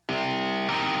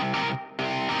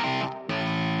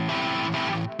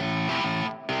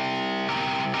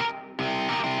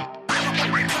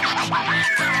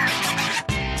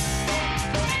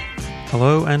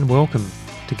Hello and welcome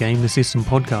to Game the System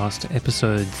Podcast,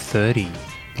 episode 30.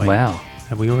 Wait, Wow.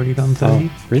 have we already done 30?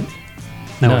 Oh, really?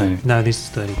 No, this is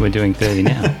 30. We're doing 30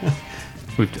 now.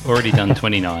 We've already done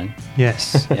 29.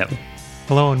 Yes. Yep.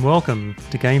 Hello and welcome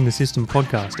to Game the System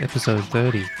Podcast, episode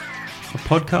 30. A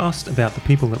podcast about the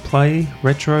people that play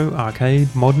retro, arcade,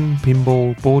 modern,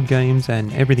 pinball, board games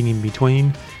and everything in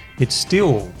between. It's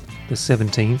still the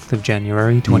 17th of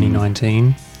January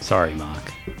 2019 Sorry,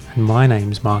 Mark. and my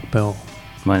name's Mark Bell.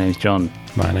 My name's John.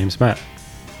 My name's Matt.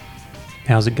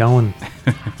 How's it going?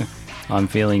 I'm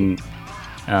feeling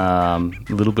a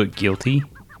little bit guilty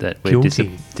that we're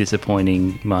Guilty?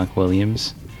 disappointing Mark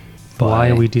Williams. Why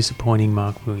are we disappointing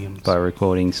Mark Williams? By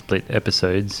recording split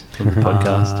episodes of the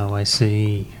podcast. Oh, I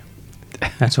see.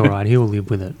 That's all right. He'll live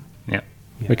with it. Yep.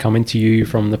 We're coming to you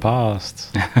from the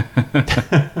past.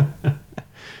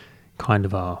 Kind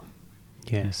of are.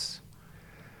 Yes.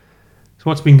 So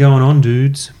what's been going on,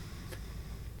 dudes?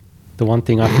 The one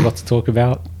thing I forgot to talk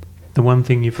about. The one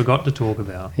thing you forgot to talk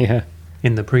about Yeah.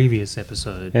 in the previous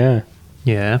episode. Yeah.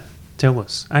 Yeah. Tell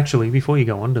us. Actually, before you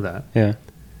go on to that, Yeah.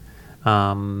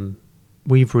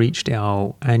 we've reached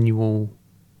our annual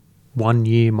 1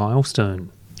 year milestone.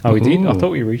 Oh, we did? I Ooh.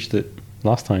 thought we reached it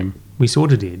last time. We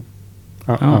sort of did.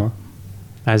 Uh-uh.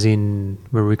 As in,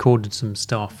 we recorded some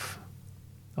stuff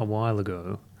a while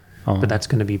ago. Oh. But that's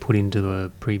going to be put into a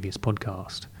previous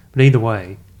podcast. But either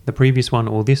way, the previous one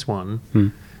or this one,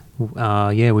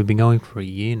 we've been going for a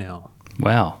year now.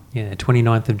 Wow. Yeah,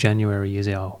 29th of January is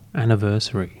our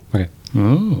anniversary. Okay.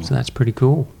 Ooh, So that's pretty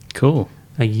cool. cool.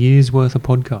 A year's worth of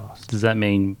podcast, Does that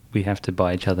mean we have to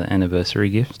buy each other anniversary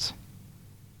gifts?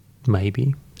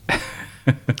 maybe.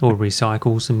 Or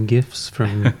recycle some gifts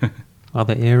from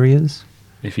other areas.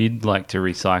 If you'd like to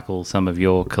recycle some of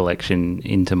your collection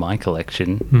into my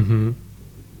collection, Mm-hmm.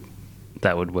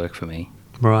 that would work for me.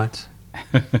 Right.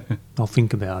 I'll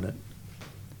think about it.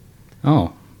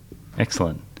 Oh,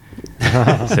 excellent.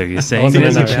 So you're saying wasn't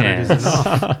there's a gonna know. chance.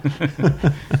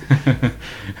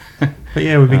 But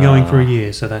yeah, we've been going for a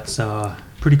year, so that's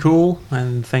pretty cool.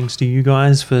 And thanks to you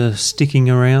guys for sticking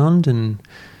around and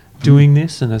doing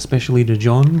this, and especially to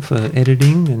John for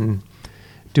editing and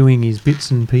doing his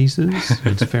bits and pieces.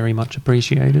 It's very much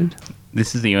appreciated.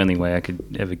 This is the only way I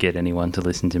could ever get anyone to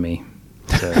listen to me.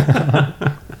 So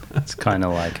it's kind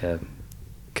of like a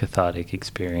cathartic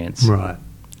experience. Right.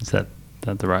 Is that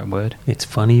the right word? It's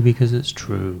funny because it's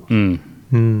true.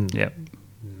 Mm. Yep.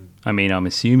 I mean, I'm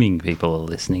assuming people are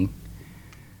listening.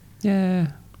 Yeah.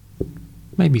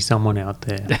 Maybe someone out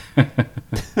there.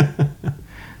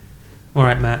 All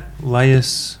right, Matt. Lay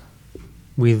us.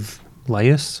 Give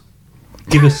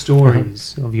us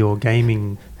stories of your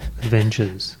gaming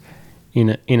adventures.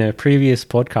 In a previous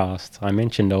podcast, I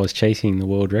mentioned I was chasing the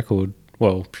world record.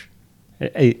 Well,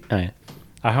 a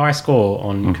high score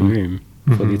on Kaboom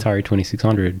for the Atari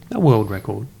 2600. A world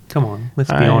record. Come on, let's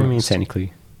be I honest. mean,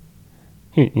 technically.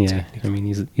 Yeah. Technically. I mean,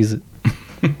 is it?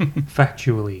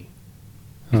 Factually.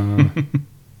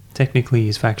 Technically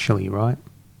is factually, right?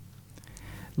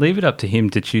 Leave it up to him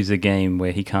to choose a game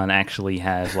where he can't actually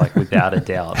have, like, without a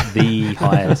doubt, the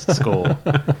highest score.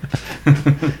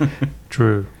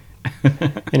 True.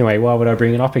 Anyway, why would I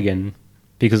bring it up again?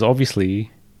 Because obviously,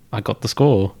 I got the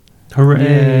score. Hooray!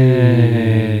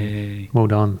 Yay. Well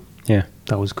done. Yeah.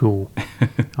 That was cool.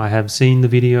 I have seen the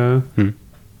video.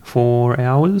 4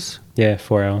 hours. Yeah,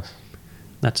 4 hours.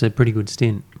 That's a pretty good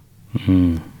stint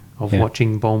of Yeah.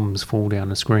 watching bombs fall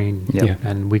down a screen Yep. Yeah.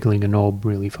 and wiggling a knob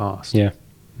really fast. Yeah.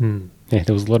 Hmm. Yeah,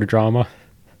 there was a lot of drama.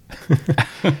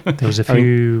 There was a I mean-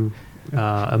 few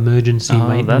emergency Oh,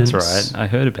 maintenance that's right. I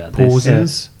heard about this.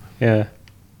 pauses. Yeah.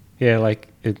 Yeah, like,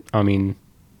 I mean,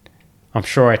 I'm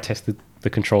sure I tested the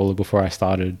controller before I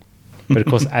started. But of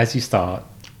course, as you start,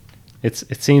 it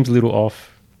seems a little off.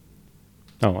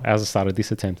 Oh, as I started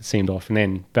this attempt, it seemed off. And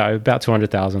then about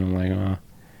 200,000, I'm like, oh,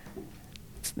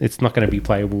 it's not going to be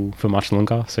playable for much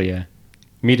longer. So yeah,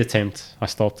 mid-attempt, I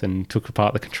stopped and took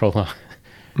apart the controller,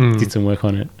 did some work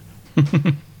on it.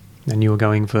 And you were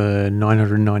going for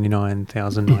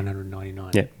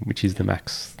 999,999. Yeah, which is the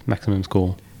maximum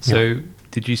score. So,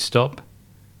 did you stop,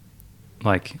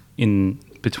 like, in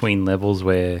between levels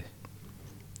where...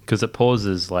 Because it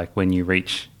pauses, like, when you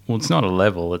reach... Well, it's not a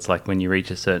level. It's like when you reach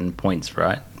a certain points,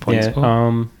 right? Point Yeah,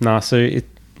 score? so it,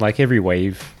 like, every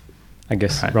wave, I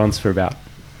guess, Right. runs for about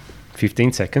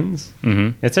 15 seconds.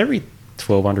 Mm-hmm. It's every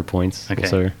 1,200 points Okay. or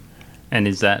so. And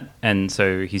is that... And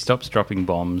so he stops dropping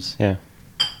bombs, Yeah.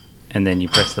 and then you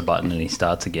press the button and he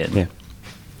starts again. Yeah.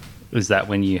 Is that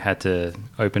when you had to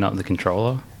open up the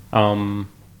controller? Well,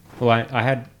 I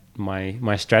had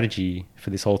my strategy for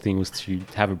this whole thing was to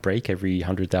have a break every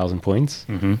 100,000 points.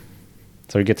 Mm-hmm.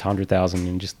 So you get to 100,000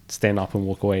 and just stand up and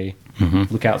walk away,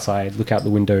 Mm-hmm. look outside, look out the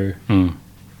window, Mm.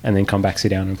 and then come back, sit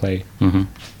down and play. Mm-hmm.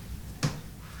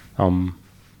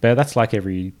 But that's like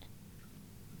every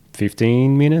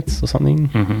 15 minutes or something.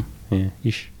 Mm-hmm. Yeah,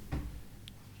 ish.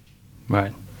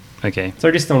 Right. Okay. So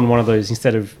just on one of those,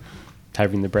 instead of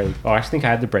having the break, I actually think I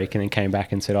had the break and then came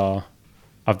back and said, "Oh,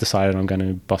 I've decided I'm going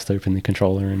to bust open the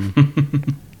controller."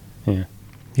 And yeah,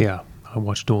 Yeah, I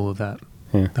watched all of that.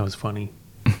 yeah. That was funny.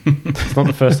 It's not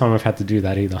the first time I've had to do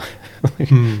that either.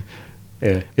 Hmm.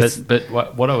 Yeah, But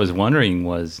what I was wondering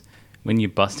was, when you're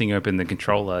busting open the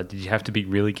controller, did you have to be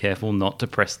really careful not to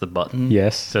press the button?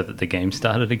 Yes. So that the game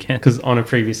started again? because on a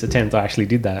previous attempt, I actually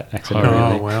did that accidentally.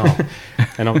 Oh, wow.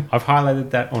 And I've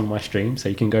highlighted that on my stream, so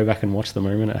you can go back and watch the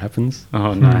moment it happens.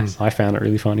 Oh, nice. I found it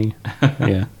really funny.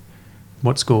 Yeah,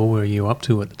 What score were you up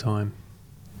to at the time?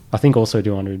 I think also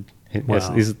 200. Yes,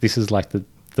 Wow. this is like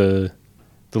the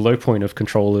low point of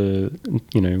controller,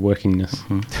 workingness.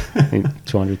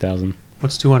 200,000.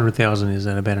 What's 200,000? Is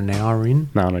that about an hour in?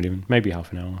 No, not even. Maybe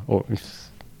half an hour, or if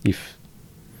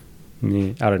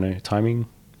yeah, I don't know timing.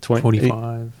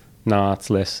 45? No, it's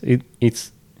less.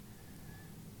 It's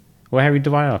well, how we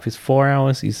divide it up? It's 4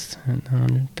 hours. Is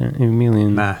 100 a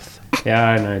million. Math. Yeah,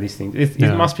 I know these things. It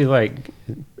Yeah. must be like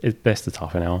at best it's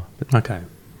half an hour. But Okay.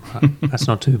 Right. That's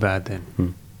not too bad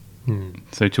then. Hmm.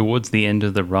 So towards the end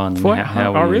of the run,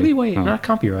 how were you- really? Wait, Oh. no, it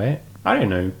can't be right. I don't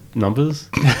know numbers.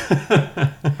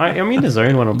 I'm in the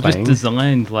zone when I'm Just playing.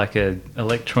 designed like a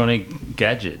electronic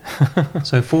gadget.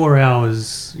 So 4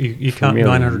 hours, you cut million.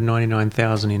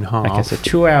 999,000 in half. Okay, so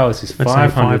 2 hours is Let's say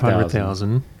 500,000.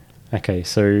 500,000. Okay,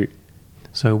 so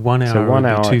So 1 hour, so 1 would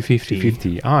hour be 250.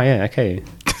 250. Oh yeah, okay.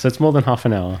 So it's more than half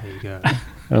an hour, There you go.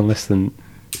 or less than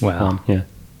Wow. one. Yeah.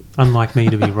 Unlike me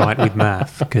to be right with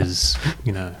math, because,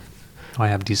 I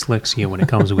have dyslexia when it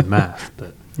comes with math.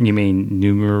 But You mean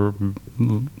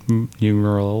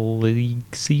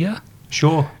numeralixia?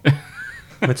 sure,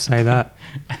 let's say that.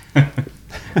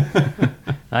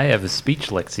 I have a speech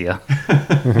lexia.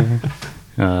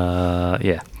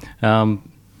 Yeah.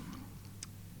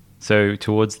 So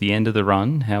towards the end of the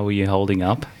run, how were you holding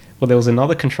up? Well, there was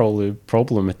another controller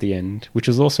problem at the end, which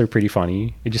was also pretty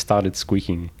funny. It just started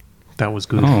squeaking. That was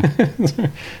good. Oh,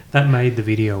 That made the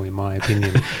video, in my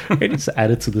opinion. It just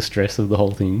added to the stress of the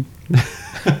whole thing.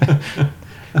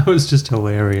 That was just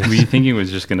hilarious. were you thinking it was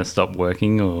just going to stop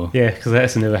working, or? Yeah, because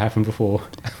that's never happened before.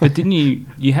 But didn't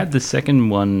you had the second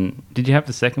one? Did you have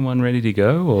the second one ready to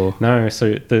go, or? No,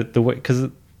 so the way, because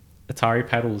Atari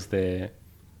paddles, they're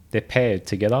paired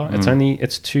together.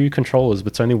 It's two controllers,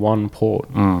 but it's only one port,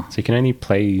 so you can only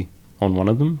play on one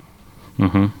of them.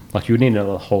 Mm-hmm. Like you would need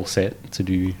a whole set to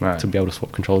do Right. to be able to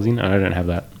swap controls in, and I don't have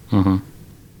that. Mm-hmm.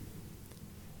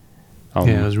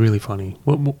 Yeah, it was really funny.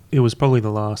 It was probably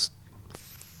the last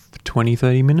 20,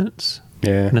 30 minutes,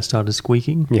 yeah, and it started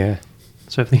squeaking. yeah.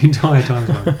 So for the entire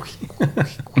time,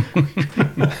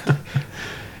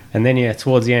 And then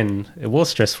towards the end, it was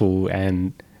stressful,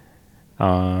 and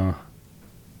I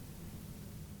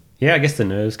guess the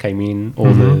nerves came in.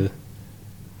 All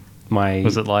my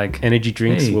Was it like energy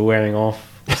drinks hey. were wearing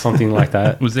off, or something like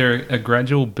that. Was there a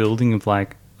gradual building of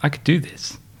like, I could do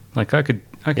this, like I could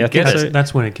Yeah, I get think it. so.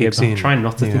 that's when it Yeah, kicks but I'm in. trying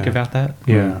not to think Yeah. about that.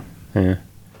 Yeah. Yeah.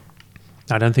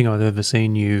 I don't think I've ever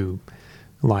seen you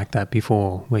like that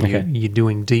before, where Okay. you're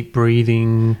doing deep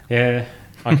breathing. Yeah.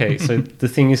 Okay. So the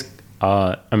thing is,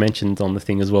 I mentioned on the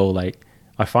thing as well. Like,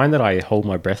 I find that I hold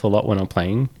my breath a lot when I'm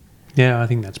playing. Yeah, I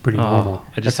think that's pretty normal.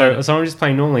 I just so had, I'm just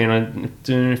playing normally, and I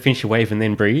do finish a wave and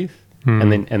then breathe,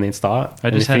 and then start. I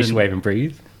and just then had finish a wave and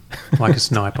breathe. Like a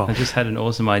sniper. I just had an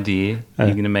awesome idea. You're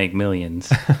going to make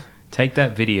millions. Take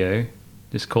that video,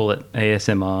 just call it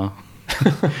ASMR.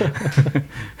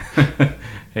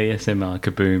 ASMR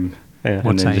kaboom. Yeah. And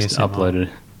What's then just ASMR? upload it.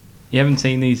 You haven't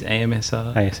seen these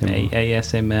ASMR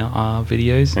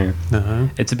videos? Yeah. No.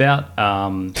 It's about,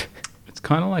 it's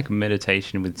kind of like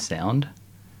meditation with sound.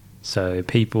 So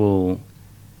people,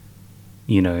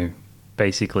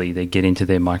 basically they get into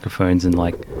their microphones and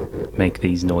like make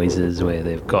these noises where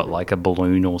they've got like a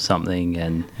balloon or something,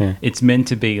 and Yeah. it's meant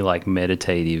to be like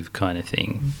meditative kind of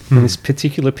thing. And there's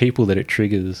particular people that it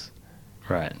triggers.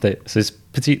 Right. So it's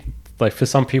like for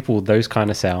some people, those kind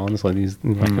of sounds, like these,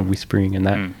 like a whispering and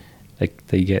that, like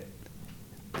they get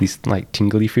this like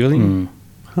tingly feeling.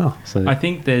 Huh. So I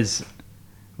think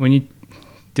when you're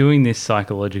doing this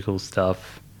psychological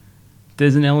stuff,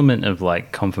 there's an element of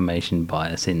like confirmation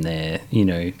bias in there.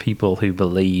 People who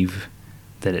believe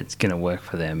that it's going to work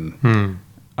for them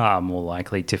are more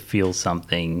likely to feel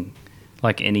something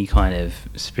like any kind of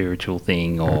spiritual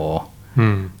thing or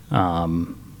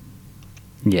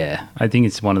yeah, I think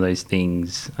it's one of those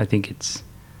things. I think it's,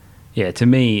 yeah, to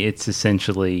me, it's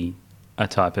essentially a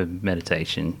type of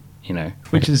meditation, you know,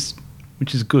 which is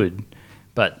good.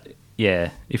 But yeah,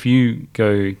 if you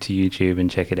go to YouTube and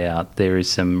check it out, there is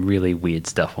some really weird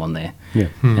stuff on there. Yeah.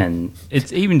 And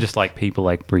it's even just like people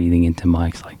like breathing into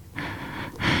mics, like,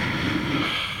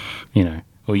 you know,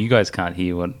 well, you guys can't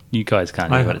hear what it sounds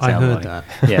like. I heard that.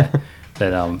 Yeah.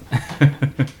 But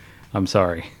I'm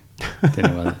sorry to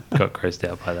anyone that got grossed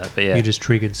out by that. But yeah. You just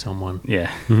triggered someone.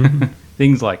 Yeah.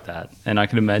 Things like that. And I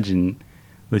can imagine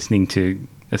listening to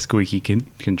a squeaky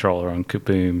controller on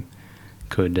Kaboom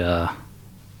could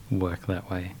work that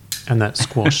way. And that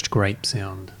squashed grape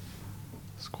sound.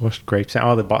 Squashed grapes.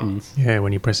 Oh, the buttons. Yeah,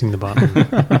 when you're pressing the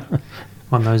button.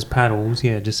 On those paddles,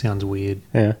 yeah, it just sounds weird.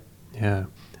 Yeah. Yeah.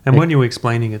 And when you were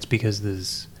explaining, it's because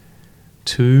there's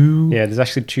two... Yeah, there's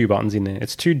actually two buttons in there.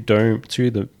 It's two of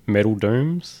the metal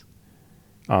domes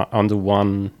under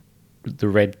one. The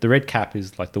red cap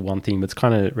is like the one thing, but it's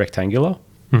kind of rectangular.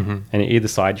 Mm-hmm. And either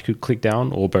side you could click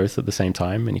down or both at the same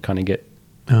time, and you kind of get...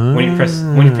 When you press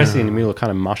it in the middle, it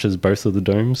kind of mushes both of the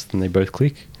domes, and they both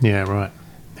click. Yeah, right.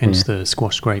 Hence the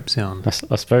squashed grape sound.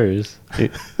 I suppose.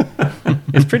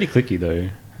 It's pretty clicky, though.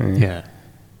 Yeah.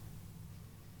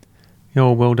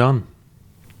 Oh, well done.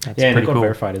 That's and it pretty got cool.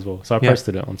 verified as well. So I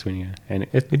posted it on Twinio, and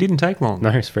It didn't take long. no,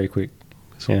 it's very quick.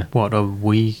 Yeah, What, a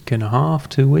week and a half,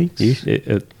 2 weeks?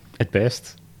 at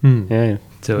best. Hmm. Yeah.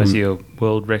 So is your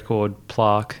world record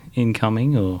plaque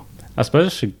incoming, or? I suppose I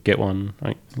should get one.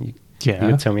 You Yeah.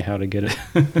 could tell me how to get it.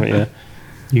 But yeah.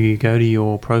 You go to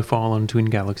your profile on Twin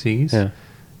Galaxies. Yeah.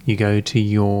 You go to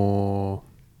your,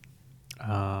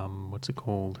 what's it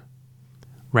called?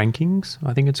 Rankings,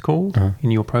 I think it's called, in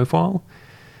your profile.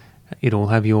 It'll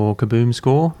have your Kaboom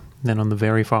score. Then on the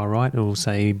very far right, it'll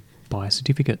say buy a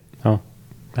certificate. Oh,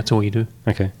 That's all you do.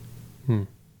 okay.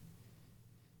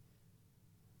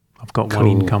 I've got one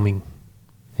Cool. incoming,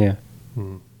 Yeah.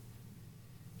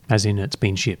 as in it's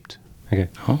been shipped. Okay.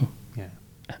 Oh, Yeah.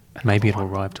 Maybe it'll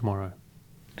arrive tomorrow.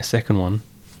 A second one.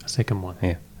 A second one.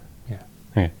 Yeah. Yeah.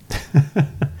 Okay.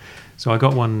 So I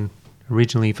got one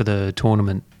originally for the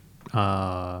tournament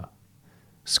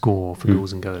score for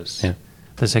Ghouls and Ghosts. Yeah.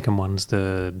 The second one's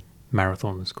the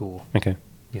marathon score. Okay.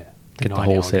 Yeah. Get the 9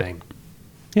 whole hour set. game.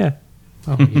 Yeah.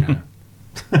 Oh, you know.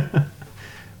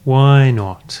 Why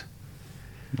not?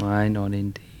 why not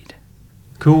indeed?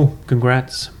 Cool.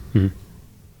 Congrats. Mhm.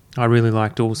 I really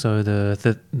liked also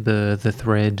the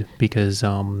thread because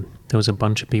there was a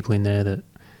bunch of people in there that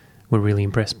were really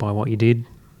impressed by what you did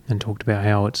and talked about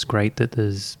how it's great that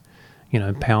there's, you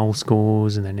know, PAL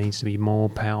scores and there needs to be more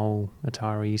PAL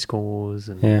Atari scores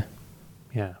and Yeah.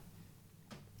 yeah,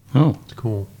 Oh, it's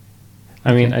cool.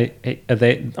 I mean,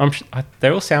 they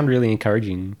all sound really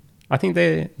encouraging. I think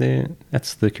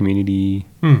that's the community,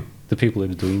 the people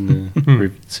that are doing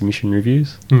the submission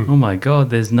reviews. oh my God!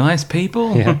 There's nice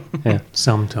people. Yeah. Yeah.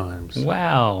 Sometimes.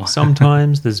 Wow.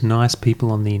 Sometimes there's nice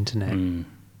people on the internet. Mm.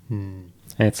 And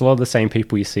it's a lot of the same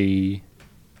people you see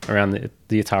around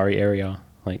the Atari area,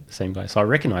 like the same guys. So I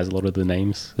recognize a lot of the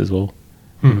names as well.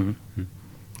 Is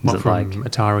What, it from like?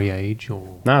 Atari Age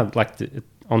or... No, like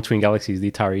on Twin Galaxies,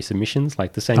 the Atari submissions,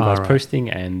 like the same guys right. posting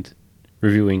and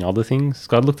reviewing other things.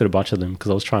 So I looked at a bunch of them because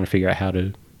I was trying to figure out how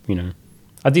to, you know,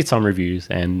 I did some reviews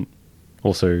and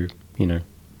also, you know,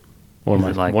 what Is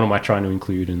it like- am I trying to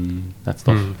include and that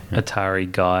stuff. Yeah.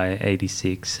 Atari Guy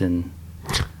 86 and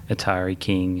Atari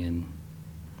King and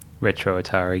Retro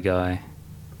Atari Guy.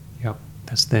 Yep,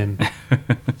 that's them.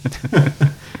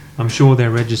 I'm sure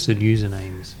they're registered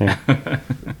usernames. Yeah.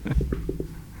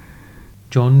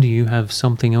 John, do you have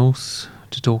something else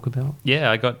to talk about? Yeah,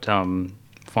 I got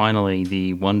finally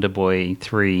the Wonder Boy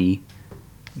 3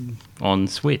 on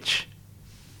Switch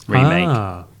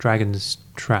remake. Dragon's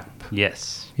Trap.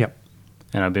 Yes, Yep.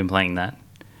 and I've been playing that.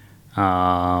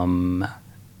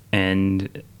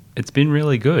 And it's been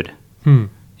really good.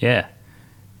 Yeah.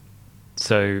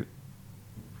 So,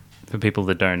 for people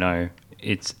that don't know,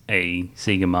 it's a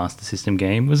Sega Master System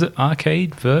game. Was it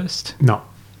arcade first? No,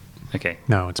 Okay.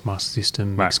 no, it's Master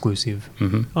System Right. exclusive.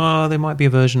 Mm-hmm. There might be a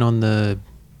version on the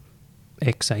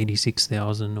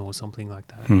X86000 or something like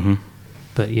that. Mm-hmm.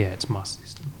 But yeah, it's Master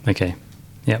System. Okay.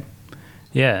 Yep.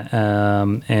 Yeah.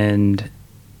 And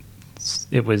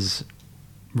it was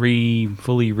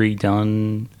fully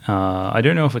redone. I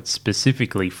don't know if it's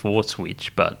specifically for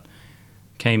Switch, but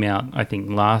came out I think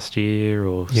last year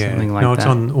or Yeah, something like no, that. it's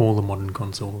on all the modern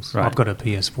consoles. Right. I've got a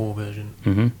PS4 version.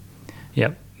 Mm-hmm.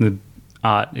 Yep. The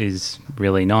art is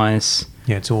really nice.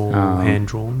 Yeah, it's all hand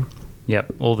drawn.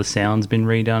 Yep, all the sound's been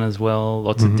redone as well.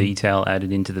 Lots of detail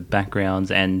added into the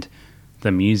backgrounds and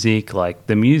the music. Like,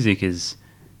 the music is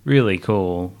really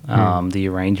cool. The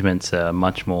arrangements are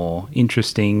much more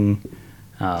interesting.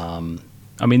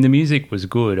 I mean, the music was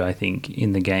good, I think,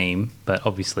 in the game, but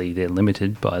obviously they're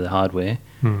limited by the hardware.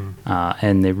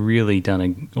 And they've really done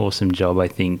an awesome job, I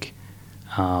think,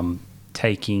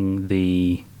 taking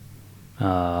the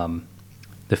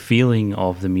feeling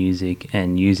of the music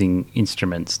and using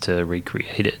instruments to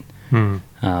recreate it.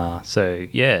 So,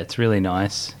 yeah, it's really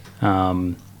nice.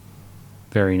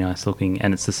 Very nice looking.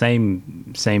 And it's the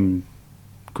same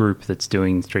group that's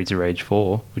doing Streets of Rage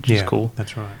 4, which is cool.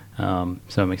 That's right.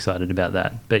 So I'm excited about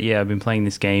that. But yeah, I've been playing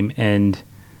this game, and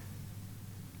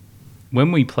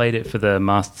when we played it for the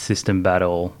Master System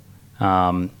battle,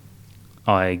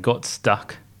 I got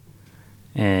stuck,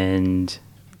 and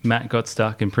Matt got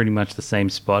stuck in pretty much the same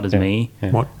spot as me.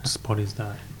 Yeah. What spot is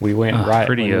that? We went right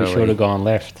pretty when we early. should have gone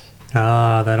left.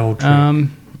 Ah, that old trick.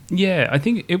 Yeah, I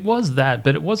think it was that,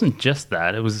 but it wasn't just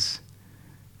that. It was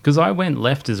because I went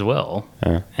left as well,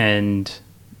 and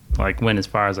like went as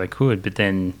far as I could, but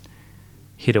then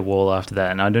hit a wall after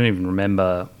that, and I don't even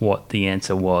remember what the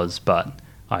answer was, but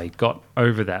I got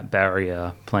over that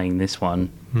barrier playing this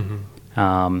one.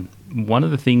 One of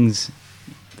the things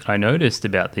that I noticed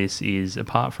about this is,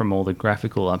 apart from all the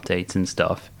graphical updates and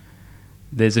stuff,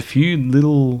 there's a few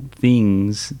little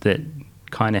things that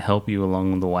kind of help you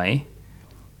along the way.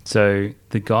 So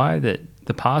the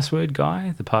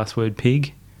password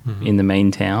pig in the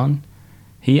main town,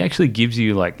 he actually gives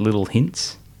you like little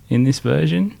hints in this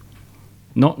version.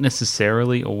 Not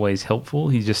necessarily always helpful.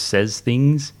 He just says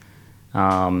things.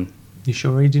 You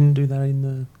sure he didn't do that in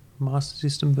the Master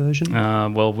System version?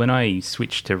 Well, when I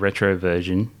switched to retro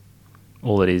version,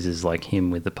 all it is like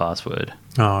him with the password.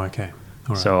 Oh, okay.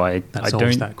 All right. So I That solves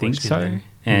don't that think question so. then.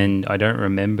 And I don't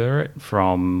remember it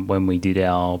from when we did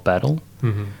our battle.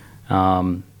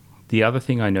 The other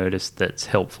thing I noticed that's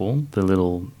helpful, the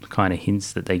little kind of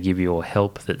hints that they give you or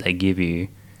help that they give you,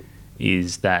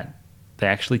 is that they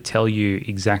actually tell you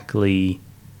exactly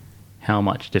how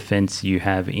much defense you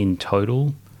have in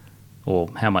total, or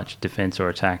how much defense or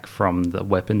attack from the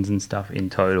weapons and stuff in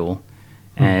total.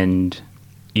 And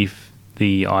if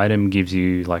the item gives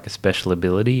you like a special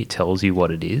ability, it tells you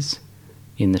what it is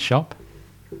in the shop.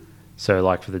 So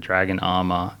like for the dragon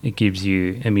armor, it gives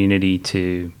you immunity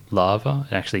to lava.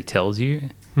 It actually tells you.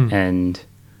 And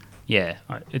yeah,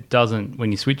 it doesn't,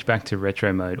 when you switch back to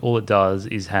retro mode, all it does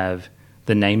is have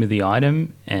the name of the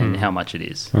item and how much it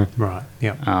is. Right,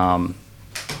 yeah.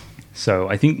 So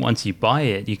I think once you buy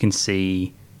it, you can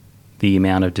see the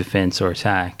amount of defense or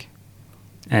attack.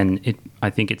 And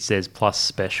I think it says plus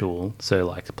special, so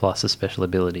like plus a special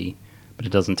ability, but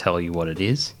it doesn't tell you what it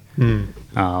is.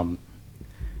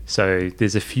 So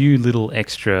there's a few little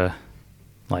extra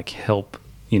like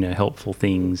helpful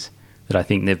things that I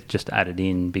think they've just added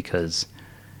in because,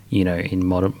 in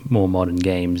more modern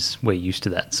games, we're used to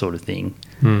that sort of thing.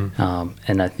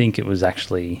 And I think it was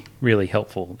actually really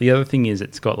helpful. The other thing is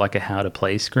it's got like a how to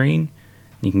play screen.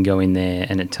 You can go in there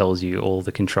and it tells you all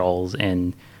the controls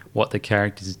and what the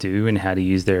characters do and how to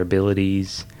use their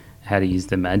abilities, how to use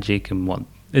the magic, and what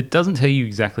it doesn't tell you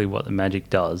exactly what the magic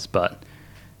does, but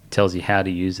it tells you how to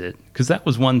use it. Because that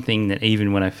was one thing that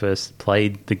even when I first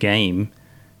played the game,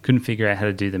 couldn't figure out how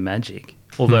to do the magic.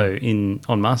 Although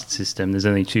on Master System, there's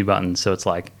only 2 buttons, so it's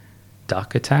like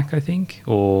duck attack, I think,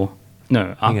 or no, I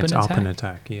up think and it's attack. up and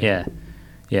attack, yeah.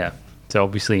 Yeah. So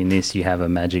obviously in this you have a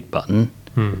magic button.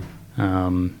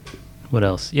 What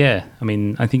else? Yeah, I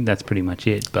mean, I think that's pretty much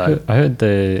it. But I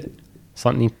heard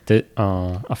something that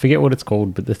I forget what it's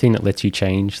called, but the thing that lets you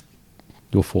change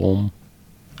your form.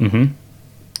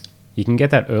 You can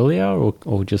get that earlier,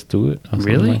 or just do it. Or something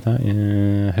Really? like that.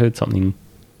 Yeah, I heard something.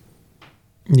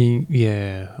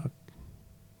 Yeah,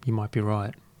 you might be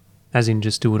right. As in,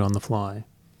 just do it on the fly.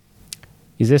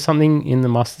 Is there something in the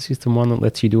Master System one that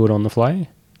lets you do it on the fly,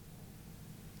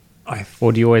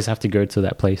 or do you always have to go to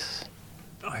that place?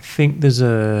 I think there's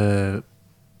an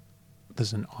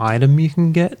item you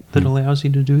can get that allows you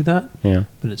to do that. Yeah,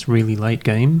 But it's really late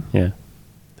game yeah.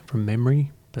 from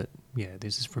memory. But yeah,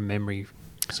 this is from memory.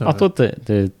 So I thought that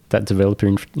that developer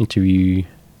interview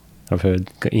I've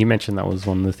heard, he mentioned that was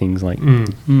one of the things. Like,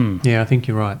 yeah, I think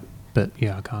you're right. But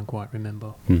yeah, I can't quite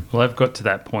remember. well, I've got to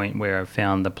that point where I've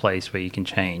found the place where you can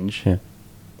change, yeah,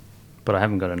 but I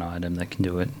haven't got an item that can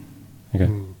do it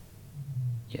okay.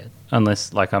 yet.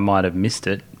 Unless, like, I might have missed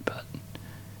it, but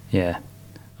yeah.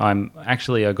 I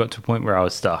got to a point where I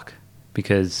was stuck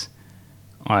because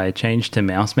I changed to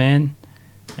Mouseman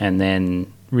and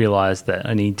then realized that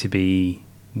I need to be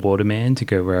Waterman to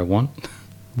go where I want.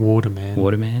 Waterman.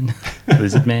 Waterman?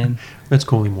 Lizard Man? Let's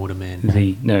call him Waterman.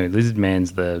 No, Lizard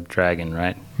Man's the dragon,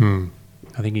 right?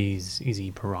 I think is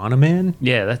he Piranha Man?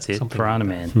 Yeah, that's it. Something Piranha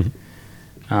like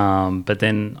Man. But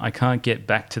then I can't get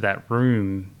back to that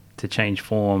room to change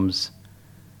forms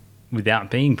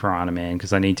without being Piranha Man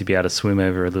because I need to be able to swim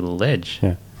over a little ledge.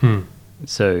 Yeah.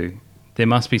 So there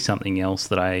must be something else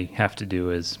that I have to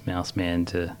do as Mouse Man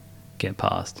to get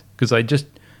past. Because I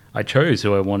chose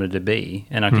who I wanted to be,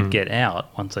 and I could get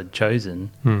out once I'd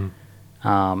chosen. And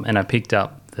I picked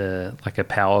up a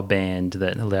power band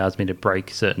that allows me to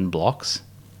break certain blocks.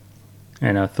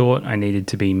 And I thought I needed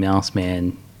to be Mouse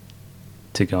Man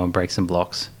to go and break some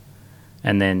blocks.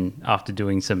 And then after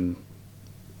doing some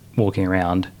walking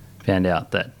around, found out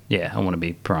that, I want to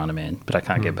be Piranha Man, but I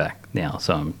can't get back now,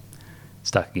 so I'm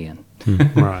stuck again.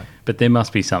 Right. But there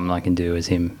must be something I can do as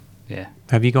him. Yeah.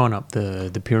 Have you gone up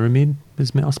the pyramid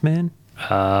as Mouse Man? I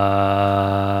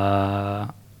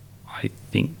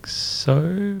think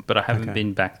so, but I haven't Okay.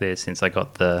 been back there since I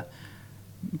got the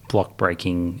block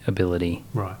breaking ability.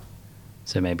 Right.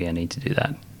 So maybe I need to do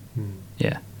that.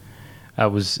 Yeah. I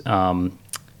was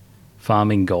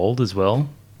farming gold as well.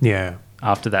 Yeah.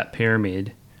 After that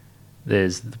pyramid,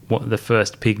 there's the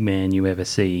first pig man you ever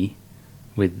see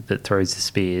that throws the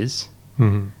spears.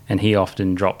 And he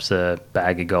often drops a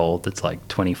bag of gold that's like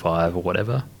 25 or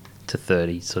whatever to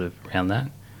 30, sort of around that.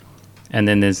 And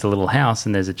then there's the little house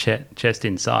and there's a chest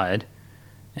inside.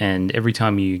 And every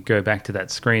time you go back to that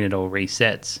screen, it all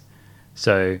resets.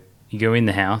 So you go in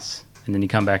the house and then you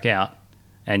come back out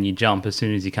and you jump as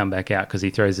soon as you come back out because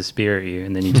he throws a spear at you,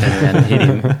 and then you turn around and hit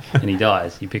him and he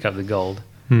dies. You pick up the gold,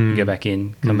 you go back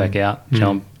in, come back out,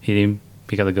 jump, hit him,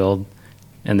 pick up the gold,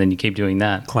 and then you keep doing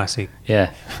that. Classic.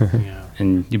 Yeah. Yeah.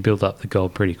 And you build up the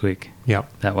gold pretty quick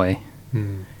Yep. that way.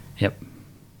 Yep.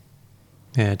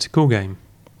 Yeah, it's a cool game.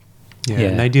 Yeah, Yeah.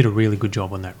 and they did a really good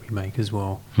job on that remake as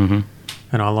well. Mm-hmm.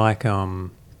 And I like,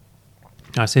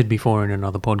 I said before in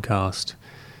another podcast,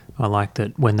 I like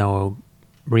that when they were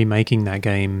remaking that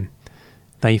game,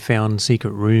 they found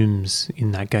secret rooms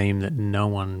in that game that no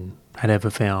one had ever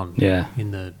found Yeah.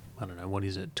 in the, I don't know, what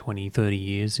is it, 20, 30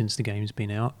 years since the game's been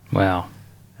out. Wow.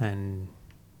 And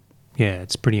yeah,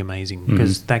 it's pretty amazing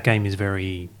because that game is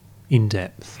very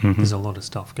in-depth. There's a lot of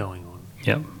stuff going on.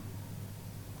 Yep.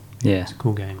 Yeah. It's a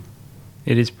cool game.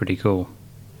 It is pretty cool.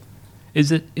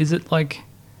 Is it like,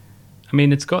 I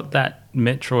mean, it's got that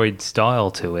Metroid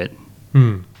style to it.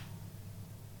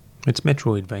 It's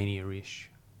Metroidvania-ish.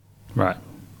 Right.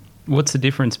 What's the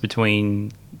difference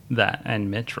between that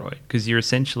and Metroid? Because you're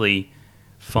essentially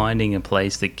finding a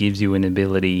place that gives you an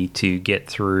ability to get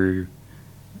through,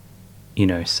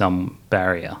 some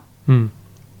barrier. And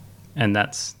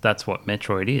that's what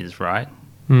Metroid is, right?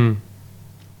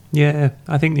 Yeah,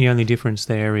 I think the only difference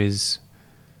there is,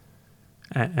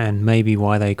 and maybe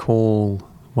why they call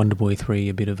Wonder Boy 3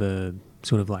 a bit of a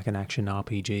sort of like an action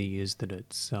RPG, is that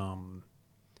it's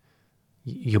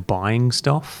you're buying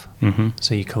stuff.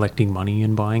 So you're collecting money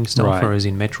and buying stuff, Right. whereas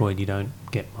in Metroid you don't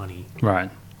get money. Right.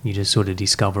 You just sort of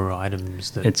discover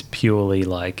items that... It's purely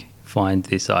like, find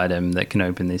this item that can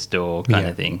open this door kind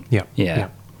of thing. Yeah. Yeah.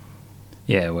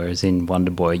 Yeah, whereas in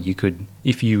Wonder Boy, you could,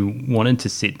 if you wanted to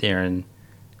sit there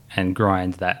and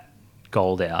grind that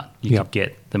gold out, you could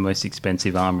get the most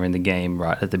expensive armor in the game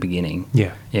right at the beginning.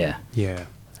 Yeah. Yeah. Yeah.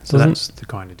 So Doesn't that's the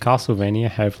kind of... Castlevania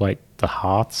have like the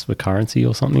hearts for currency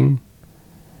or something?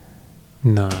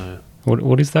 No.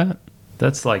 What is that?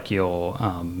 That's like your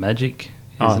magic,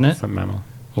 isn't it's it? a mammal.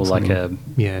 Or like a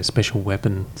Yeah, special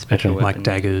weapon. special Okay. weapon. Like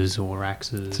daggers or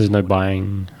axes. So there's no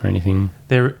buying or anything.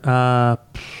 There,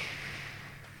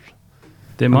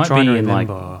 There I'm might trying be to in like,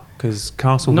 remember, because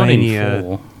not in Castlevania...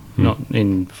 4. Not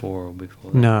in 4 or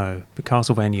before that. No, but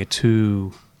Castlevania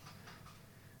 2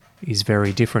 is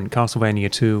very different.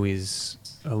 Castlevania 2 is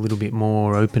a little bit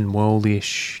more open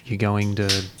world-ish.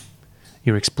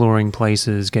 You're exploring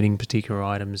places, getting particular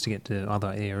items to get to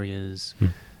other areas.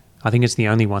 I think it's the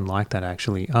only one like that,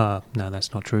 actually. No,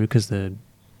 that's not true, because the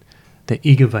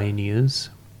Igavanias,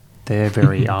 they're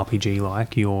very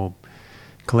RPG-like. You're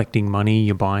collecting money,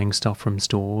 you're buying stuff from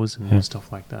stores and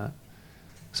stuff like that.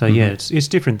 So yeah, it's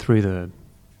different through the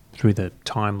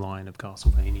timeline of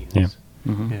Castlevania. Yeah.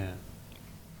 Yeah.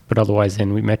 But otherwise,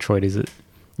 then with Metroid, is it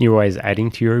you're always adding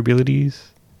to your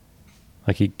abilities?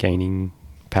 Like you're gaining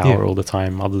power all the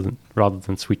time, rather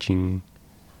than switching,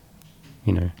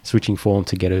 switching form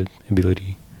to get an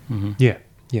ability. Yeah,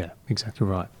 exactly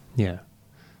right. Yeah,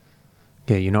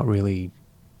 you're not really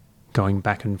going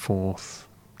back and forth,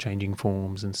 changing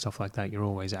forms and stuff like that. You're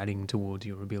always adding towards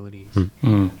your abilities.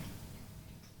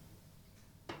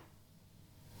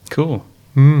 Cool.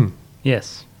 Mm.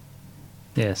 Yes.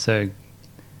 Yeah, so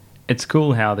it's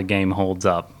cool how the game holds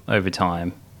up over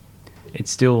time. It's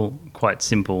still quite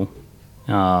simple,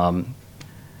 compared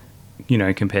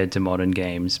to modern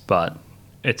games, but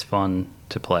it's fun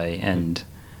to play, and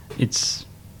it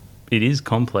is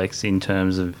complex in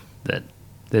terms of that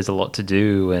there's a lot to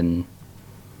do, and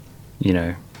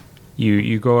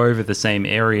you go over the same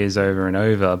areas over and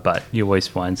over, but you always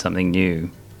find something new.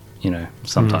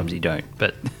 Sometimes you don't,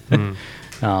 but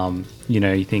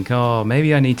you think, oh,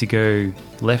 maybe I need to go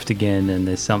left again, and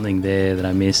there's something there that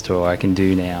I missed or I can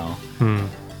do now.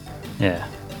 Yeah,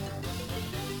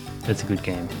 it's a good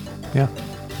game. Yeah,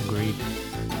 agreed.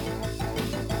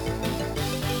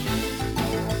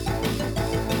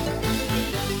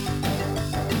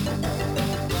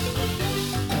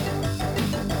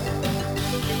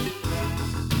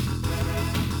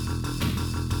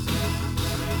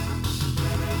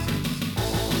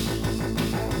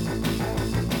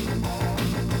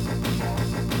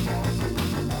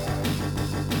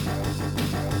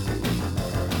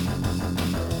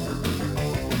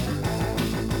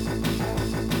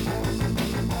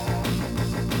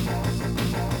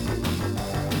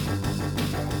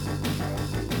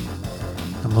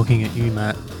 I'm looking at you,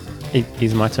 Matt. It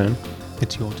is my turn.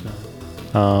 It's your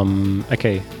turn.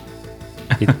 Okay.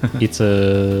 It's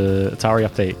a Atari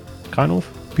update, kind of.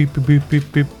 Beep, beep, beep,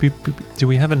 beep, beep, beep, beep. Do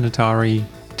we have an Atari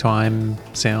time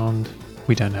sound?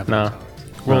 We don't have an No.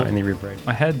 Atari. Well, in the River Raid.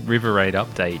 I had River Raid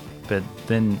update, but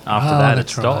then after that it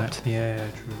that's right. stopped. Yeah,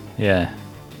 true. Yeah.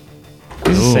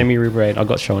 This is Ooh. semi-River Raid. I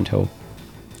got show and tell.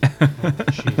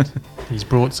 Shit. He's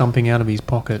brought something out of his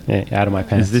pocket. Yeah, out of my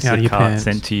pants. Is this Out of a your card pants.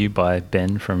 sent to you by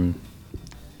Ben from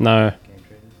No.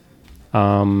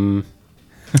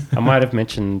 I might have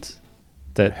mentioned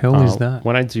that. Hell is that?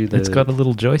 When I do the It's got a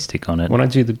little joystick on it. when I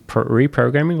do the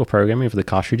reprogramming or programming of the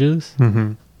cartridges,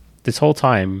 Mm-hmm. this whole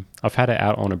time I've had it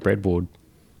out on a breadboard.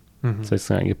 Mm-hmm. So it's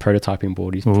like a prototyping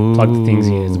board. You plug the things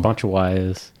in. There's a Ooh. bunch of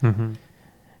wires. Mm-hmm.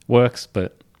 Works,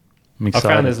 but I'm I excited.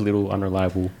 found it's a little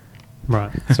unreliable.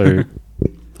 Right. So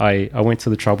I went to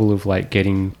the trouble of like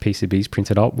getting PCBs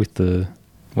printed up with the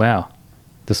Wow.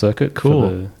 circuit Cool.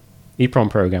 for the EEPROM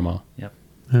programmer. Yep.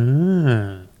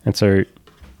 Ah. And so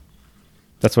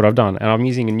that's what I've done. And I'm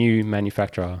using a new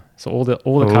manufacturer. So all the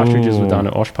cartridges were done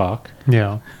at Osh Park,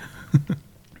 Yeah.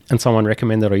 and someone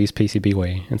recommended I use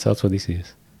PCBWay, and so that's what this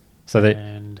is. So that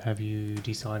And have you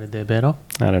decided they're better?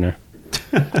 I don't know.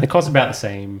 It costs about the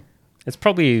same. It's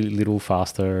probably a little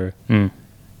faster. Mm.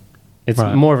 It's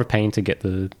Right. more of a pain to get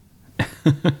the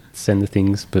send the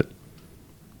things, but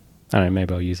I don't know.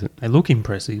 Maybe I'll use it. They look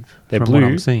impressive They're from what blue.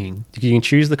 I'm seeing. You can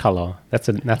choose the color. That's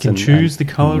You can choose the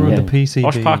color yeah. of the PCB.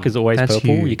 Osh Park is always That's purple.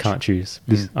 You huge. can't choose.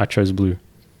 I chose blue.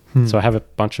 Hmm. So I have a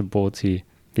bunch of boards here.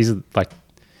 These are like,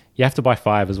 you have to buy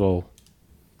 5 as well.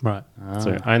 Right.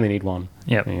 So I only need 1.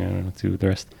 Yep. Yeah, I don't know to do the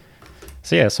rest.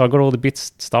 So yeah, so I got all the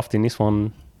bits stuffed in this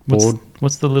one board.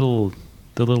 What's the little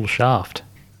shaft?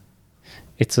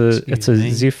 It's a Excuse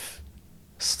me. ZIF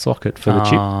socket for the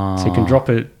chip. So you can drop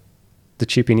the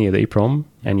chip in here, the EEPROM,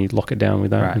 and you lock it down with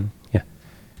that. Right. And, yeah,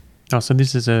 Oh, so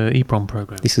this is a EEPROM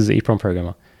program. this is the EEPROM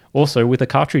programmer. Also with a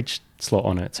cartridge slot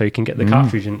on it, so you can get the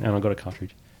cartridge in, and I got a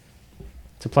cartridge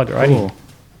to plug it right in.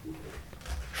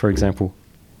 For example,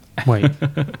 Wait.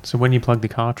 So when you plug the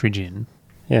cartridge in,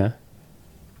 yeah,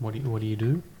 what do you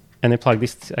do? and then plug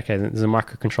this. Okay, there's a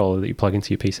microcontroller that you plug into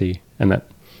your PC, and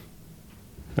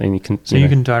you can. So you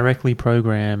can directly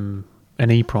program an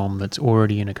EEPROM that's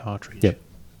already in a cartridge. Yep.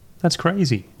 That's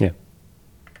crazy. Yeah.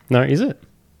 No, is it?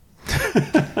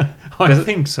 I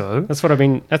think so. That's what I've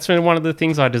been. That's been one of the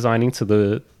things I designed into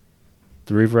the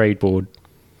River Raid board.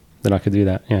 That I could do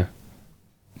that. Yeah.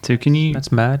 So can you?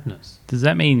 That's madness. Does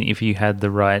that mean if you had the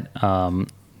right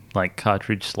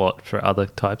cartridge slot for other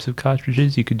types of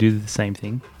cartridges, you could do the same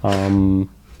thing?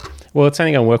 Well, it's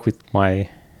only going to work with my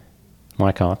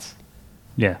carts.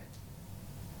 Yeah.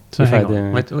 So If hang I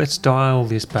on. did- Let's dial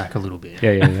this back a little bit.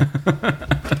 Yeah.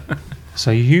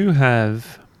 So you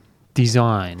have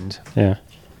designed Yeah.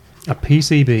 a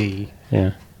PCB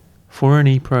Yeah. for an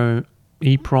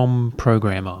EEPROM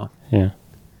programmer Yeah.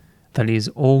 that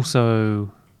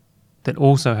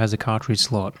also has a cartridge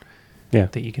slot Yeah.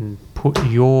 that you can put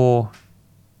your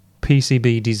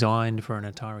PCB designed for an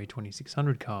Atari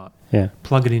 2600 cart, Yeah.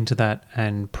 plug it into that,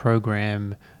 and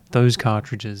program those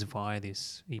cartridges via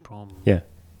this EEPROM Yeah.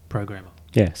 programmer.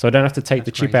 Yeah. So I don't have to take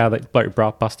That's the chip crazy.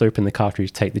 out, bust open the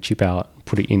cartridge, take the chip out,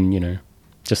 put it in,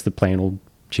 just the plain old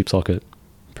chip socket,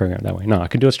 program it that way. No, I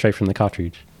can do it straight from the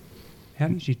cartridge. How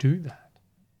did you do that?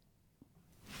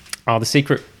 Oh, the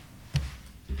secret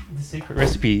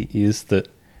recipe is that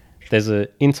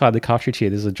inside the cartridge here,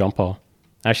 there's a jumper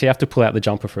I actually have to pull out the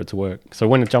jumper for it to work. So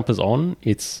when the jumper's on,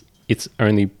 it's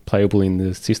only playable in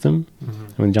the system.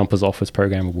 And when the jumper's off, it's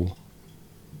programmable.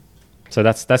 So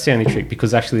that's the only trick,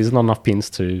 because actually there's not enough pins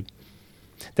to...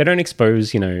 They don't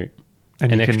expose, And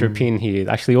an you extra can- pin here.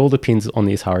 Actually, all the pins on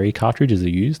the Atari cartridges are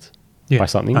used by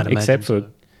something, I'd imagine except for... so.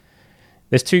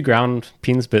 There's 2 ground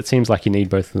pins, but it seems like you need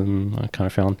both of them, I kind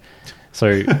of found.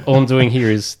 So all I'm doing here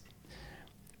is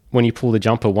when you pull the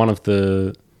jumper, one of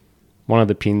the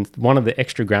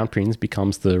extra ground pins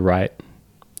becomes the right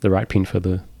pin for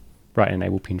the right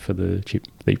enable pin for the chip,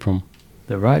 the EEPROM.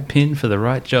 The right pin for the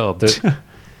right job.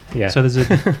 Yeah. So there's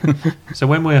so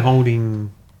when we're holding,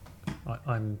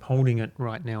 I'm holding it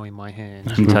right now in my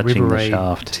hand. I'm the touching the River Raid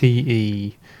shaft.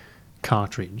 TE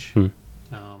cartridge. Hmm.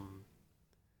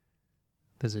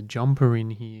 There's a jumper in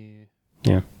here.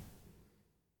 Yeah.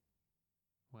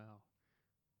 Wow.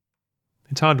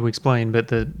 It's hard to explain, but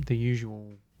the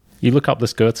usual You look up the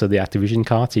skirts of the Activision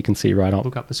carts, you can see right up.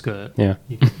 look up the skirt. Yeah.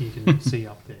 You can see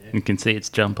up there. You can see its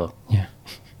jumper. Yeah.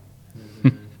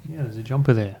 There's a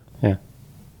jumper there. Yeah.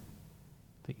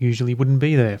 That usually wouldn't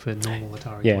be there for normal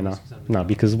Atari. Yeah, no. 2600. No,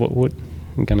 because what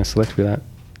I'm going to select with that.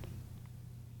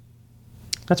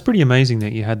 That's pretty amazing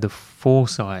that you had the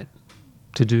foresight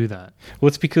to do that. Well,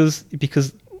 it's because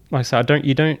like I said,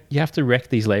 you have to wreck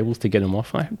these labels to get them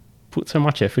off. I put so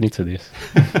much effort into this.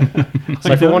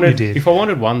 So if I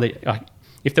wanted one that,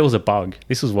 if there was a bug,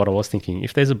 this is what I was thinking.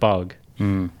 If there's a bug,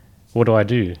 what do I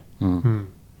do? In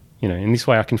this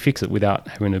way I can fix it without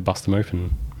having to bust them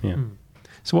open. Yeah.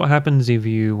 So what happens if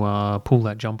you pull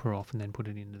that jumper off and then put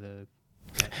it into the...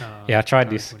 Yeah, I tried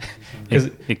this. Because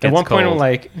It at gets one point I'm cold.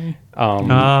 like,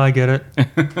 I get it.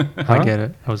 Huh? I get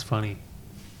it. That was funny.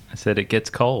 I said it gets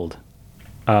cold.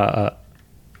 Because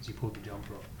you pulled the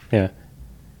jumper off. yeah.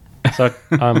 So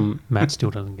Matt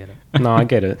still doesn't get it. no, I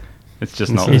get it. It's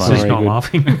just not He's not just funny. not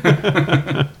very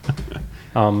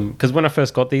laughing. Because when I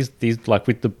first got these like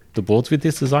with the boards with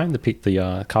this design,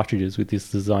 the cartridges with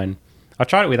this design, I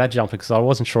tried it with that jumper because I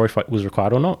wasn't sure if it was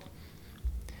required or not.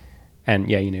 And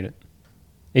yeah, you need it.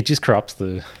 It just corrupts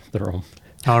the ROM.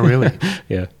 Oh, really?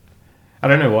 Yeah, I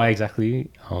don't know why exactly.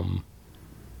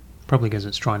 Probably because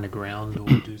it's trying to ground or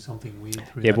do something weird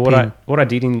through Yeah, that but pin. what I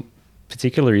did in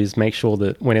particular is make sure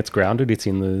that when it's grounded, it's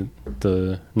in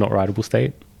the not writable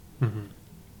state, and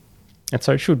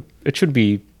so it should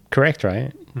be correct,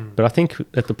 right? But I think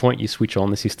at the point you switch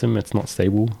on the system, it's not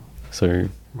stable, so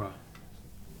Right.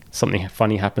 something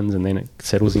funny happens and then it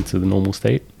settles into the normal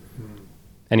state,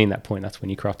 and in that point, that's when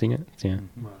you're corrupting it. Yeah.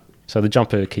 Right. So the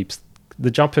jumper keeps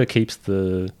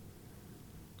the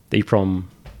EEPROM,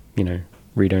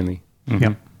 read only.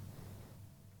 Yep.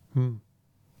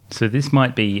 So this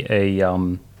might be a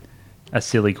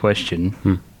silly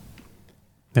question.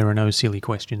 There are no silly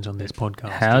questions on this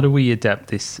podcast. How do we adapt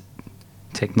this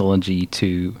technology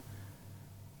to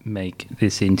make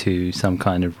this into some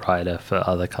kind of writer for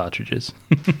other cartridges?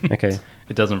 Okay.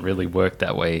 It doesn't really work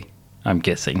that way, I'm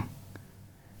guessing.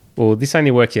 Well, this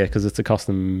only works because it's a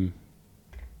custom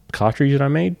cartridge that I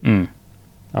made. So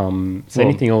Well,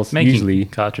 anything else making usually.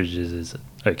 cartridges is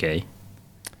okay.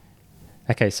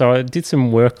 Okay, so I did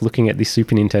some work looking at these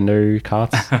Super Nintendo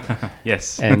carts,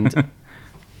 Yes. and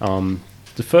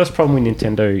the first problem with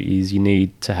Nintendo is you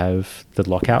need to have the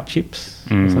lockout chips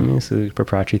or something. It's a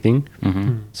proprietary thing.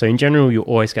 So in general, you're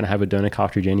always going to have a donor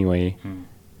cartridge anyway.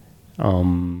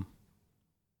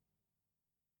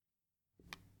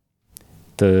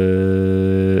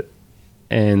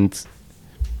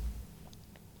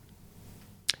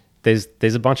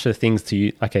 There's a bunch of things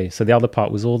to... Okay, so the other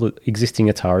part was all the existing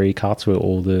Atari carts were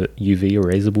all the UV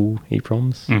erasable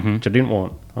EEPROMs, which I didn't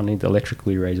want. I need the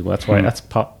electrically erasable. That's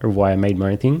part of why I made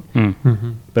my own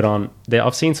thing. But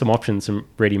I've seen some options, some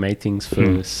ready-made things for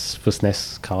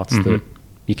SNES carts that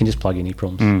you can just plug in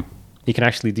EEPROMs. You can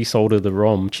actually desolder the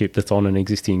ROM chip that's on an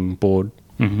existing board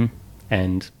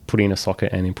and put in a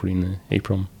socket and then put in the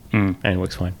EEPROM, and it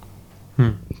works fine.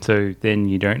 So then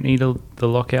you don't need the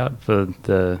lockout for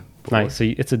the board? No, so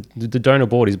the donor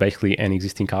board is basically an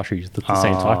existing cartridge that's the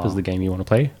same type as the game you want to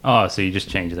play. Oh, so you just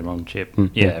change the wrong chip.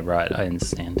 Yeah, right. I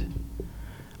understand.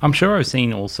 I'm sure I've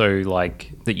seen also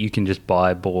like that you can just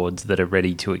buy boards that are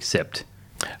ready to accept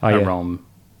a yeah. ROM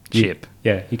chip.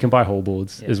 Yeah, you can buy whole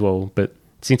boards as well, but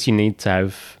since you need to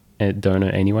have a donor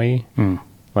anyway,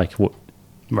 like what?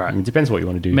 Right. It depends what you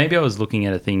want to do. Maybe I was looking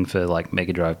at a thing for like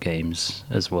Mega Drive games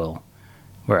as well,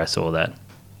 where I saw that.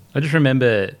 I just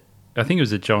remember, I think it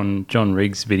was a John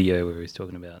Riggs video where he was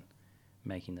talking about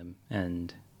making them,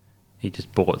 and he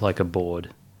just bought like a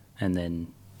board and then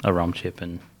a ROM chip,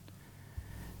 and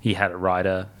he had a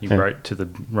writer. He wrote to the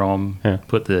ROM,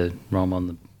 put the ROM on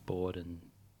the board, and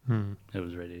it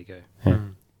was ready to go. Yeah.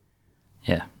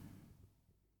 Yeah.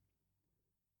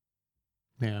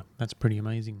 Yeah, that's pretty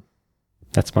amazing.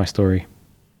 That's my story.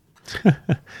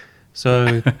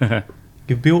 So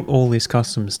you've built all this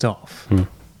custom stuff. Hmm.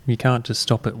 You can't just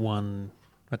stop at one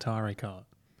Atari cart.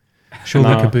 Surely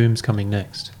No. Kaboom's coming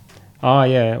next. Oh,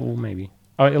 yeah, well, maybe.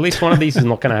 Oh, at least one of these is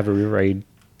not going to have a Real Raid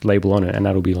label on it, and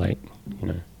that'll be like,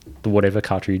 the whatever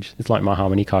cartridge. It's like my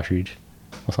Harmony cartridge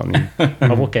or something.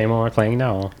 Oh, what game am I playing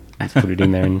now? Let's put it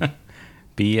in there and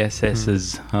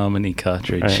BSS's Harmony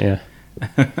cartridge. yeah.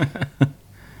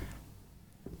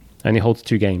 Only holds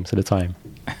 2 games at a time.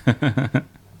 Nice.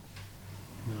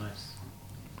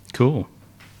 Cool.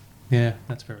 Yeah,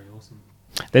 that's very awesome.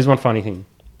 There's one funny thing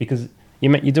because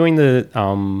you're doing the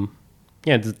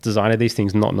the design of these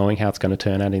things, not knowing how it's going to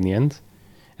turn out in the end.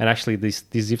 And actually, this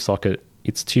zip socket,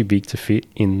 it's too big to fit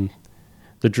in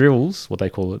the drills, what they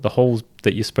call it, the holes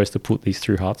that you're supposed to put these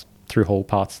through hole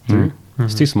parts through.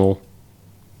 It's too small.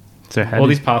 So how All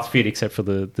did- these parts fit except for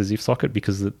the zip socket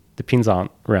because the pins aren't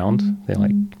round; they're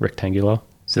like rectangular.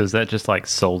 So is that just like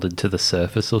soldered to the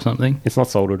surface or something? It's not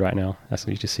soldered right now. That's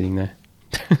what's just sitting there.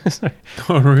 So,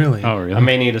 Oh, really? Oh, really? I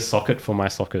may need a socket for my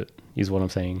socket, is what I'm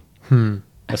saying.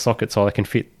 A socket so I can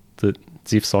fit the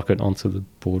zip socket onto the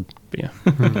board. But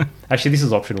yeah. Actually, this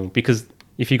is optional because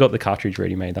if you got the cartridge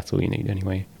ready made, that's all you need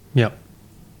anyway. Yep.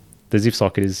 The zip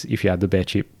socket is if you add the bare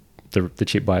chip, the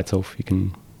chip by itself, you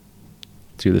can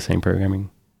do the same programming.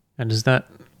 And does that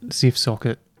ZIF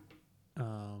socket,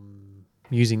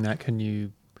 using that, can you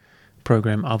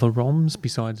program other ROMs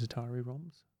besides Atari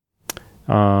ROMs?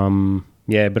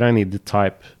 Yeah, but only the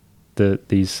type,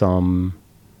 these 8K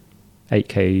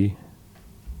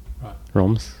Right.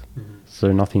 ROMs,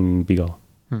 so nothing bigger.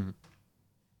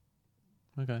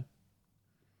 Okay.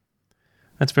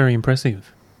 That's very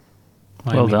impressive.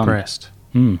 I Well am done. impressed.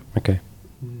 Okay.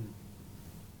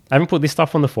 I haven't put this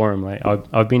stuff on the forum. Like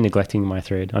I've been neglecting my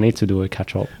thread. I need to do a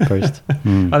catch-up post.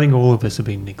 I think all of us have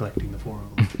been neglecting the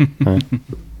forum.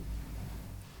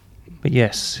 But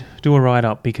yes, do a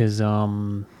write-up because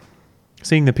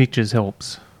seeing the pictures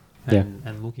helps.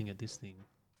 And looking at this thing,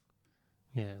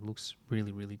 yeah, it looks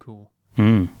really, really cool.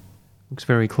 Looks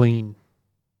very clean.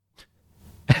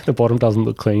 The bottom doesn't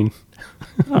look clean.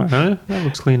 I don't know. That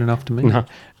looks clean enough to me. No,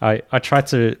 I tried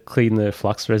to clean the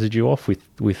flux residue off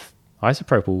with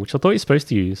isopropyl, which I thought you're supposed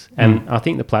to use. And I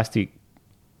think the plastic,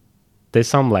 there's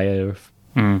some layer of,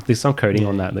 there's some coating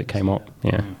on that came up.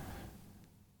 Yeah.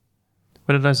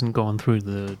 But it hasn't gone through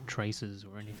the traces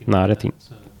or anything. No, like I don't that, think-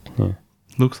 so Yeah.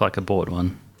 Looks like a board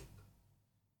one.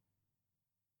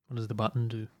 what does the button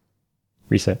do?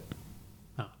 Reset.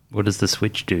 What does the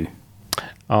switch do?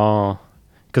 Oh,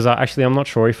 because I'm not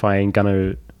sure if I'm going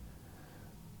to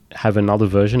have another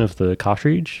version of the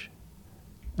cartridge.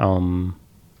 And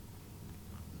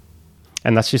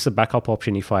that's just a backup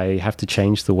option if I have to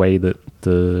change the way that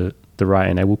the right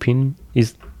enable pin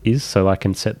is so I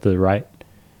can set the right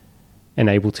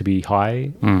enable to be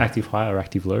high, active high or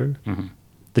active low.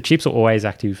 The chips are always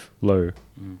active low.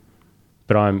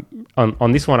 But I'm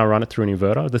on this one, I run it through an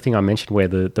inverter. The thing I mentioned where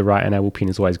the right enable pin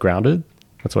is always grounded,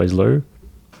 that's always low,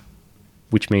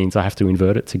 which means I have to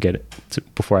invert it to get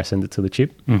it before I send it to the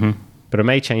chip. But I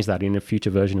may change that in a future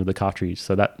version of the cartridge.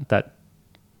 So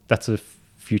that's a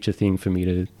future thing for me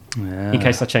to, in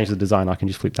case I change the design, I can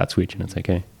just flip that switch and it's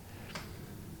okay.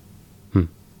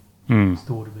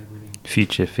 Thought of everything.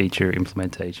 Future feature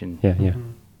implementation. Yeah.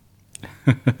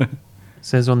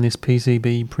 Says on this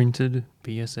PCB printed,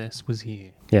 BSS was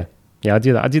here. Yeah, I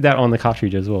did that. I did that on the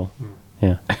cartridge as well.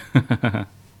 Yeah.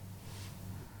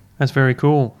 That's very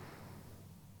cool.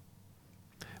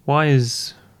 Why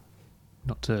is,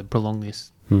 not to prolong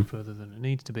this further than it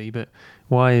needs to be, but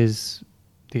why is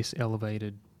this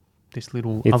elevated, this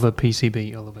little other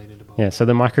PCB elevated above? Yeah, so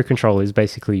the microcontroller is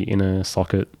basically in a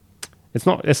socket. It's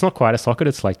not quite a socket,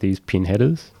 it's like these pin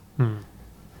headers.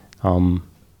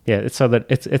 Yeah, it's so that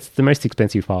it's the most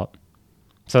expensive part.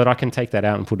 So that I can take that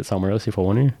out and put it somewhere else if I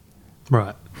want to.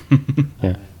 Right.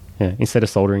 Yeah. Instead of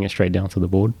soldering it straight down to the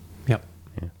board. Yep.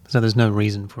 Yeah. So there's no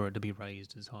reason for it to be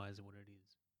raised as high as what it is.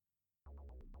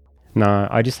 No,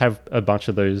 I just have a bunch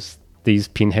of these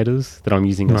pin headers that I'm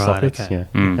using as Right, sockets. okay.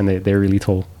 Yeah. And they're really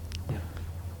tall.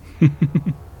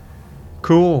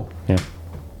 Cool. Yeah.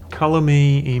 Colour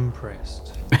me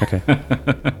impressed. Okay.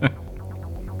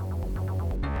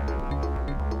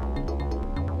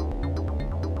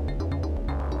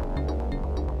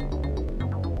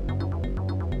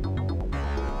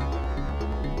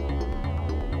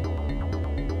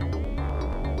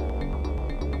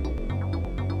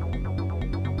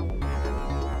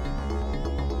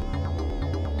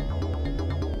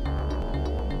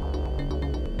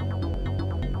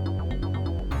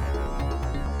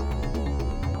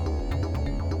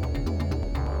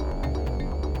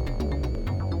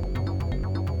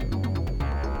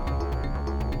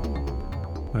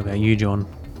 What about you, John?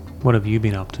 What have you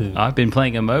been up to? I've been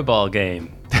playing a mobile game.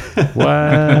 What?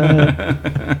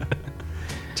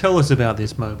 Tell us about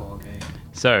this mobile game.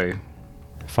 So,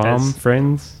 Farm As-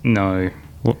 Friends? no.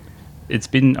 What?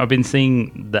 I've been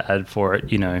seeing the ad for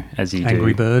it, as you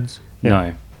Angry do. Birds.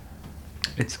 No.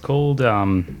 It's called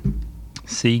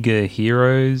Sega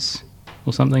Heroes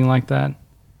or something like that.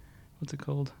 What's it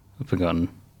called? I've forgotten.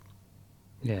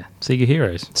 Yeah, Sega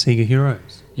Heroes. Sega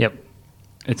Heroes. Yep.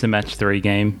 It's a match 3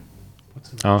 game.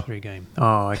 What's the match 3 game?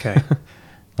 Oh, okay.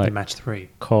 Like- The match 3.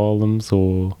 Columns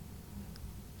or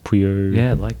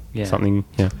Puyo? Yeah. Something,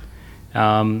 yeah.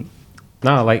 Um,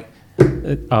 No, like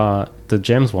the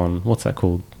Gems one. What's that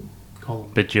called? Column.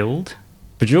 Bejeweled?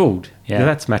 Bejeweled. Yeah.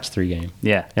 That's match 3 game.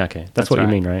 Yeah. Yeah, okay. That's That's what right.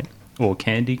 you mean, right? Or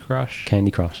Candy Crush? Candy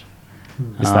Crush.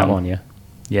 It's that one, yeah.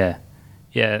 Yeah.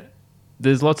 Yeah.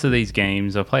 There's lots of these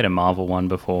games. I played a Marvel one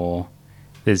before.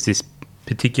 There's this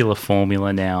particular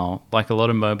formula now. Like a lot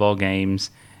of mobile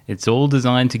games, it's all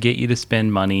designed to get you to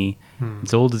spend money.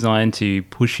 It's all designed to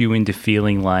push you into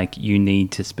feeling like you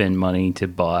need to spend money to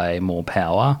buy more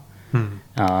power.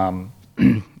 And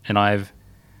I've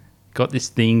got this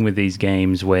thing with these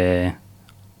games where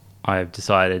I've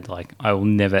decided like I will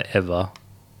never ever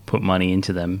put money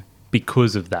into them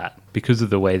because of that, because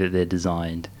of the way that they're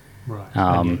designed. Right.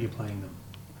 And yet you're playing them.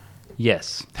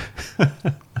 Yes.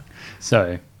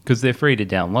 So, because they're free to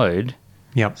download,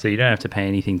 Yep. so you don't have to pay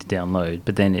anything to download,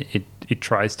 but then it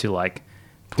tries to like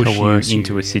push Coerce you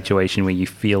into you, a yeah. situation where you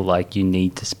feel like you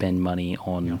need to spend money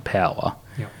on power.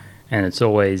 Yep. And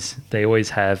they always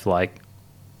have like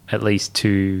at least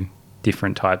 2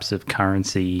 different types of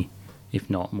currency, if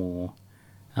not more.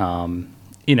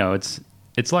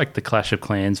 It's like the Clash of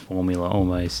Clans formula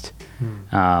almost.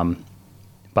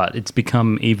 But it's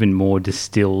become even more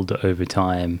distilled over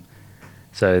time.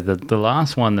 So the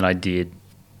last one that I did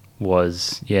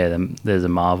was, there's a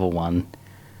Marvel one.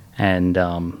 And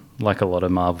like a lot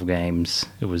of Marvel games,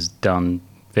 it was done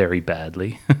very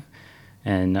badly.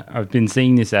 And I've been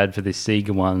seeing this ad for this Sega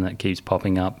one that keeps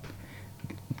popping up.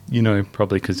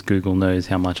 Probably because Google knows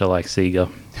how much I like Sega.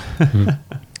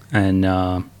 And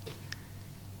I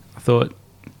thought,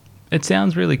 it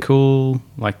sounds really cool,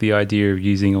 like the idea of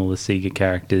using all the Sega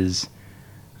characters.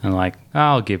 And like,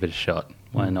 I'll give it a shot.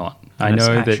 Why not? I And it's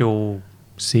know that... actual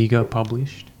Sega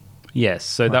published. Yes,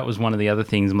 so that was one of the other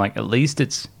things. I'm like, at least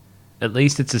it's a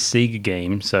Sega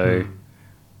game, so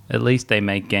at least they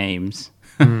make games.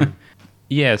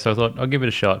 Yeah, so I thought I'll give it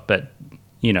a shot, but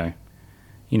you know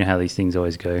how these things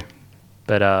always go.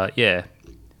 But yeah,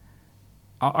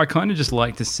 I kind of just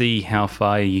like to see how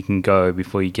far you can go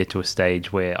before you get to a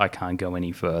stage where I can't go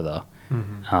any further.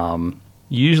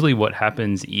 Usually, what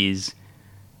happens is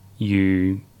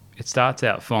it starts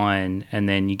out fine, and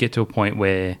then you get to a point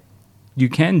where you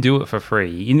can do it for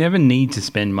free. You never need to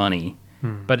spend money,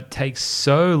 but it takes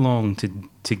so long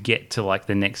to get to like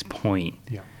the next point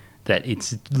that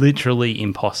it's literally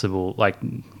impossible. Like,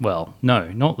 well, no,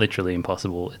 not literally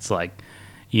impossible. It's like,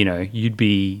 you'd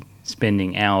be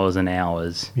spending hours and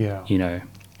hours. Yeah.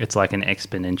 It's like an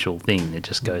exponential thing that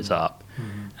just goes up.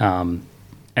 And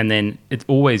then it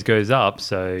always goes up,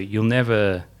 so you'll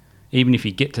never, even if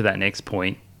you get to that next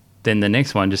point, then the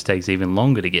next one just takes even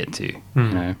longer to get to,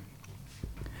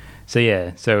 So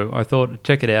yeah, so I thought,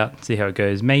 check it out, see how it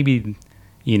goes. Maybe,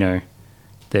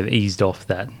 they've eased off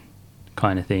that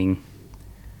kind of thing.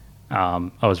 I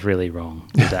was really wrong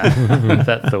with that, with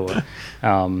that thought.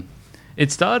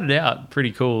 It started out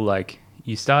pretty cool. Like,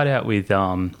 you start out with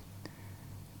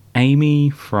Amy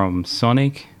from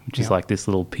Sonic, which is like this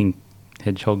little pink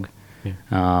hedgehog. Yeah.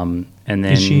 And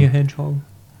then... Is she a hedgehog?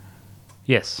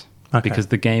 Yes, Okay. because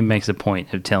the game makes a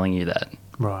point of telling you that.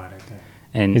 Right, okay.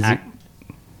 And Is it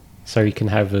so you can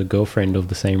have a girlfriend of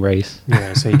the same race?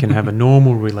 Yeah, so you can have a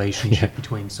normal relationship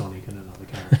between Sonic and another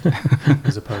character,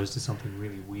 as opposed to something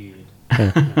really weird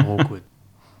and awkward.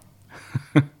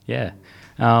 yeah.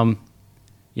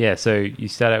 Yeah, so you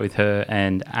start out with her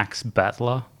and Axe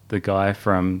Battler, the guy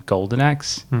from Golden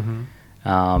Axe.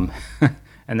 And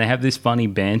they have this funny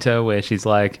banter where she's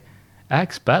like,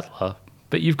 Axe Battler,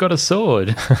 but you've got a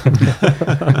sword.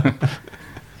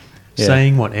 Yeah.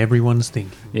 Saying what everyone's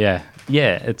thinking. Yeah.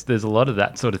 Yeah, there's a lot of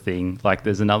that sort of thing. Like,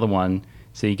 there's another one.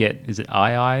 So you get, is it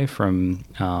Ai from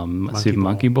Super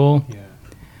Monkey Ball? Yeah.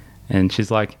 And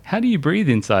she's like, how do you breathe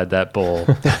inside that ball?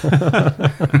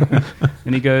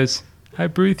 And he goes, I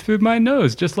breathe through my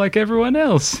nose just like everyone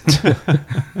else.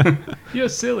 You're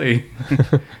silly.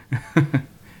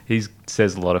 He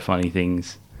says a lot of funny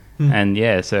things. And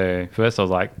yeah, so first I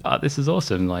was like, oh, this is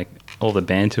awesome. Like, all the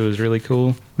banter was really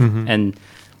cool.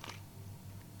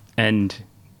 And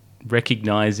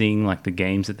recognizing like the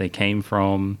games that they came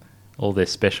from, all their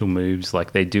special moves.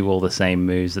 Like they do all the same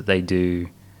moves that they do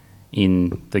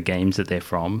in the games that they're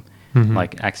from.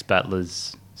 Like Axe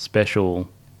Battler's special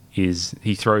is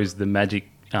he throws the magic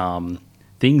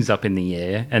things up in the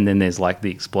air, and then there's like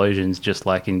the explosions, just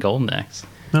like in Golden Axe.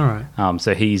 All right.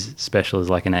 So his special is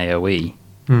like an AoE.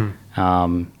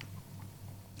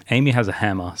 Amy has a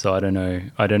hammer, so I don't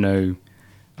know.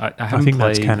 I haven't think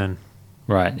played. that's canon.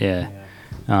 Right, yeah.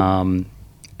 And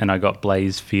I got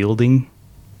Blaze Fielding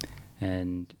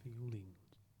and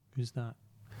Who's that?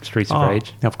 Streets of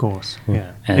Rage. Of course.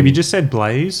 Yeah. And- If you just said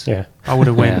Blaze, Yeah. I would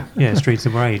have went, Streets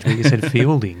of Rage. But you said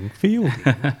Fielding.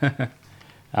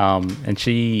 And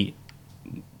she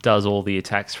does all the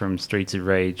attacks from Streets of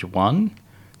Rage 1.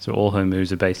 So all her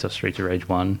moves are based off Streets of Rage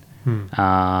 1.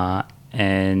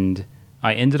 And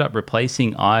I ended up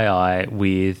replacing II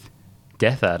with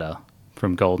Death Adder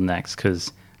from Golden Axe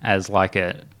because as like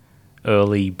a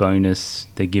early bonus,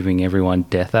 they're giving everyone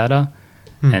Death Adder.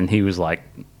 And he was like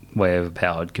way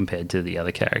overpowered compared to the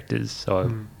other characters.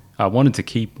 So I wanted to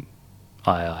keep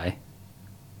II,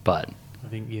 but... I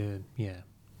think,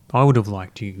 I would have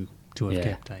liked you to have Yeah.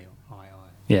 kept II.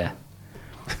 Yeah.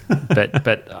 but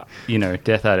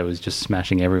Death Adder was just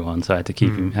smashing everyone, so I had to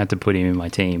keep him, had to put him in my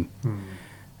team.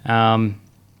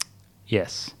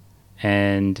 Yes.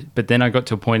 But then I got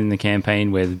to a point in the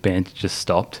campaign where the banter just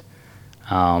stopped.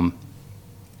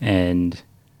 And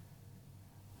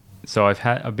so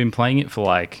I've been playing it for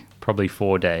like probably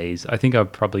 4 days. I think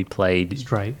I've probably played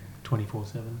Straight,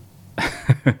 24/7.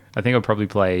 I think I've probably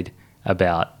played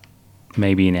about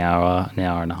maybe an hour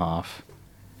and a half.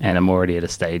 And I'm already at a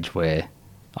stage where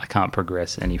I can't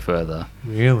progress any further.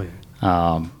 Really?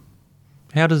 How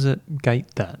does it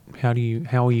gate that? How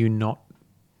are you not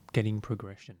getting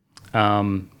progression?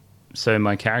 So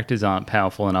my characters aren't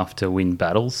powerful enough to win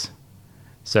battles.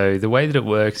 So the way that it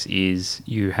works is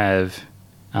you have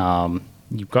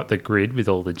you've got the grid with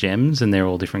all the gems, and they're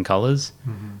all different colors.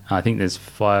 I think there's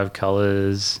 5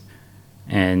 colors,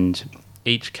 and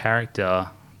each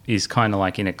character is kind of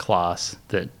like in a class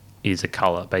that is a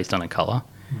color based on a color.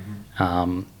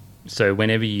 So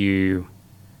whenever you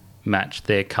match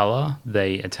their color,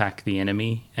 they attack the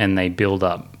enemy and they build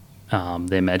up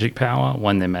their magic power.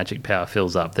 When their magic power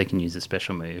fills up, they can use a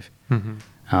special move.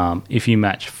 If you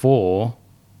match 4,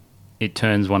 it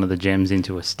turns one of the gems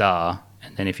into a star,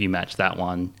 and then if you match that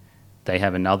one, they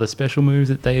have another special move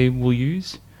that they will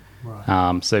use.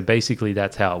 Right. So basically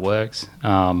that's how it works.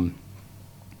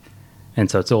 And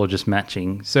so it's all just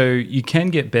matching. So you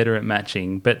can get better at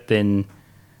matching, but then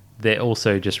they're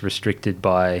also just restricted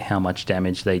by how much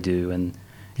damage they do. And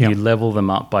you level them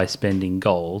up by spending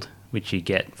gold, which you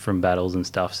get from battles and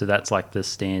stuff. So that's like the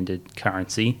standard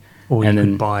currency. Or you and could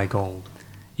then buy gold.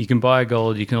 you can buy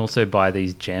gold. You can also buy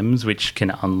these gems, which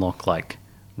can unlock like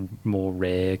more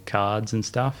rare cards and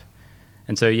stuff.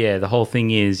 And so, the whole thing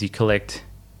is you collect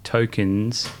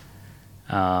tokens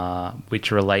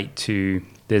which relate to...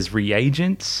 There's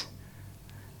reagents,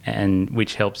 and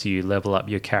which helps you level up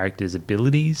your character's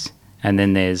abilities. And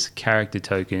then there's character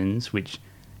tokens, which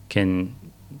can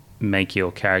make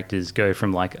your characters go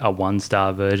from like a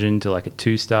 1-star version to like a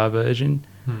 2-star version.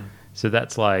 So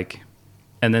that's like...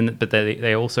 And then, but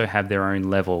they also have their own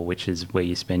level, which is where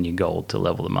you spend your gold to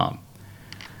level them up.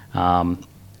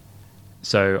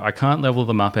 So I can't level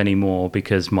them up anymore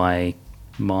because my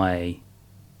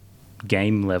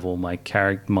game level, my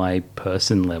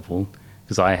person level,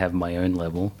 because I have my own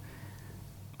level,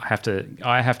 I have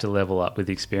to level up with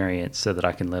experience so that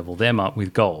I can level them up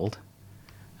with gold.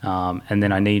 And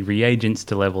then I need reagents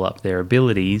to level up their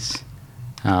abilities.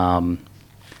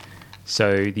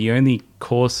 So the only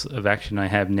course of action I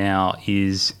have now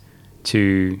is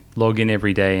to log in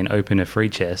every day and open a free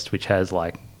chest, which has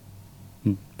like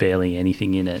barely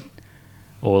anything in it,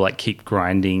 or like keep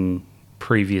grinding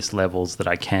previous levels that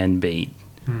I can beat.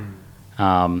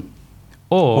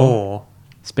 Or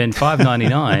spend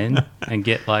 $5.99 and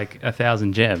get like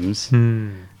 1,000 gems.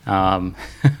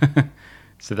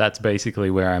 So that's basically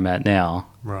where I'm at now.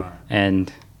 Right.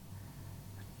 And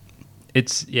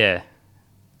it's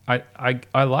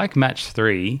I like match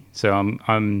 3, so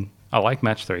I like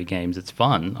match 3 games. It's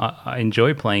fun. I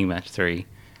enjoy playing match 3,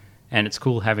 and it's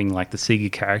cool having like the Sega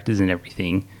characters and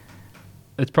everything.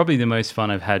 It's probably the most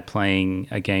fun I've had playing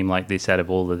a game like this out of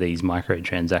all of these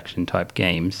microtransaction type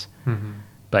games.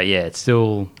 But it's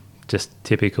still just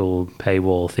typical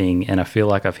paywall thing, and I feel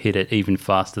like I've hit it even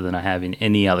faster than I have in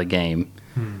any other game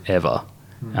ever.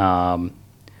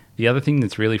 The other thing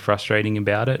that's really frustrating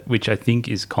about it, which I think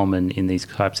is common in these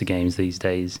types of games these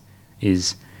days,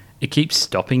 is it keeps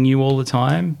stopping you all the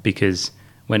time, because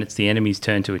when it's the enemy's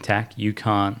turn to attack, you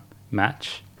can't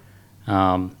match.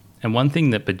 And one thing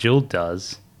that Bejeweled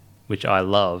does, which I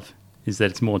love, is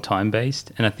that it's more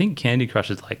time-based. And I think Candy Crush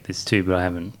is like this too, but I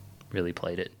haven't really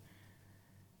played it.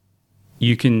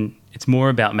 It's more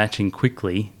about matching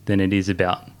quickly than it is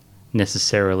about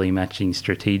necessarily matching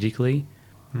strategically.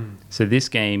 So this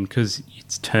game, because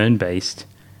it's turn-based,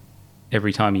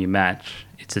 every time you match,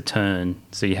 it's a turn.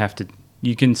 So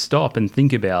you can stop and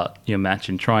think about your match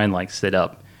and try and like set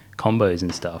up combos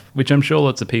and stuff, which I'm sure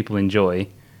lots of people enjoy.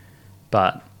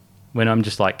 But when I'm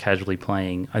just like casually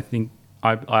playing, I think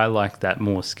I like that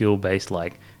more skill-based,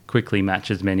 like quickly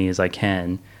match as many as I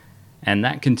can. And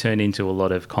that can turn into a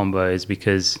lot of combos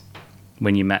because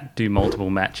when you do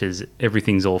multiple matches,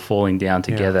 everything's all falling down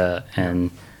together. And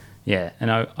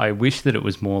I wish that it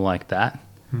was more like that.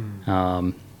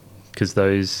 Because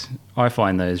I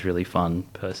find those really fun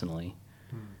personally.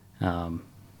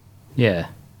 Yeah.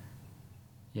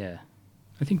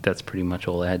 I think that's pretty much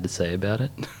all I had to say about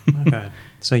it. Okay.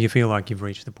 So you feel like you've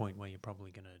reached the point where you're probably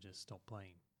going to just stop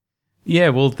playing? Yeah,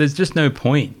 well, there's just no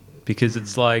point because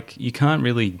it's like you can't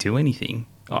really do anything.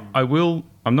 I'm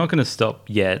not going to stop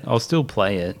yet. I'll still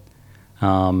play it.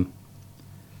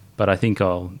 But I think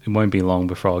it won't be long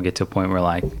before I'll get to a point where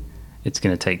like it's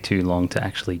going to take too long to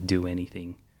actually do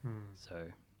anything. So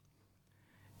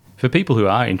for people who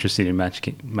are interested in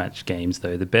match games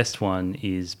though, the best one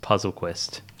is Puzzle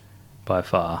Quest by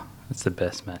far. It's the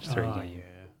best match 3 game.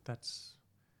 Yeah,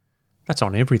 that's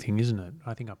on everything, isn't it?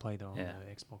 I think I played it on the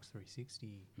Xbox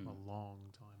 360 a long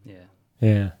time ago.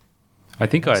 Yeah. I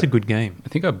think it's a good game. I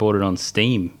think I bought it on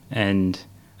Steam, and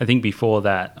I think before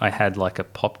that I had like a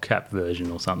PopCap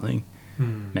version or something,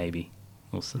 maybe,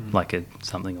 or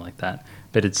something like that.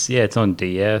 But it's on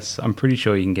DS. I'm pretty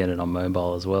sure you can get it on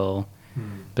mobile as well.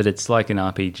 But it's like an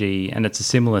RPG, and it's a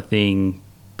similar thing,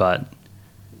 but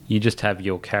you just have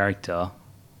your character,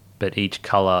 but each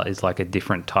color is like a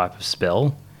different type of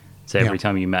spell. So every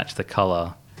time you match the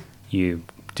color, you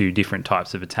do different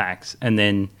types of attacks, and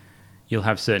then you'll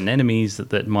have certain enemies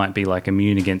that might be like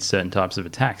immune against certain types of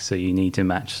attacks. So you need to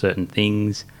match certain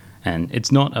things, and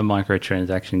it's not a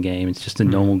microtransaction game. It's just a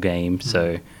normal game.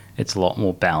 So it's a lot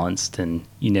more balanced, and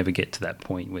you never get to that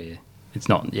point where it's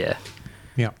not, that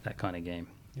kind of game.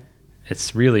 Yeah.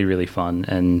 It's really, really fun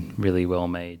and really well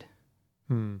made.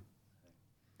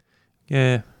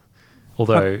 Yeah.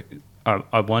 Although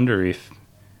I wonder if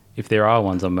there are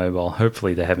ones on mobile,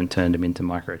 hopefully they haven't turned them into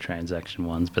microtransaction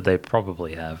ones, but they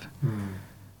probably have,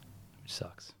 which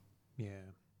sucks.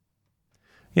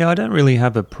 Yeah, I don't really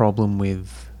have a problem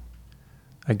with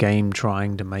a game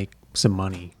trying to make some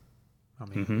money. I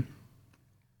mean,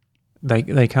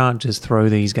 they can't just throw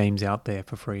these games out there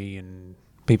for free and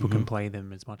people can play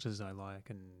them as much as they like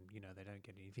and, they don't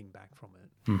get anything back from it.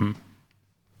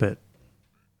 But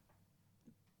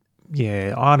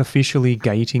artificially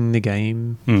gating the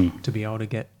game to be able to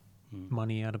get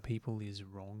money out of people is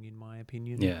wrong, in my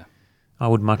opinion. Yeah, I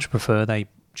would much prefer they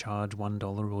charge $1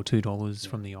 or $2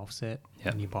 from the offset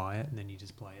and you buy it and then you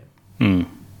just play it.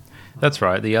 That's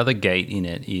right. The other gate in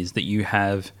it is that you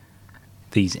have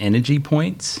these energy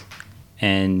points,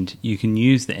 and you can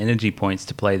use the energy points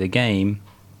to play the game,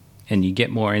 and you get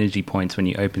more energy points when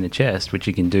you open a chest, which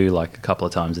you can do like a couple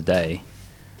of times a day.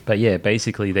 But yeah,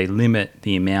 basically they limit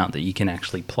the amount that you can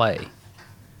actually play.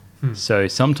 So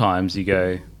sometimes you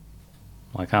go,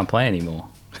 well, I can't play anymore.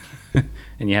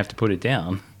 And you have to put it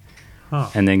down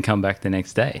and then come back the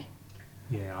next day.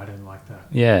 Yeah, I don't like that.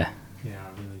 Yeah. Yeah, I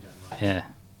really don't like that.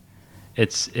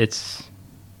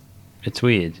 It's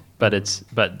weird. But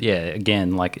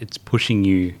again, like it's pushing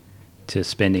you to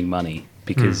spending money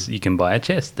because you can buy a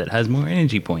chest that has more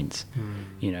energy points,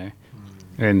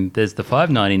 And there's the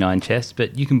 $5.99 chest,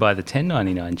 but you can buy the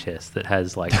 $10.99 chest that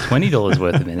has like $20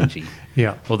 worth of energy.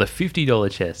 Yeah. Or the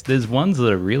 $50 chest. There's ones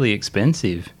that are really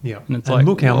expensive. Yeah. And it's like,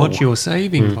 look how much you're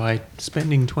saving by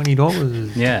spending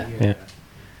 $20.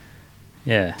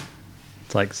 Yeah.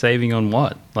 It's like saving on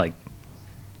what? Like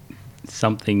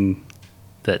something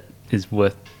that is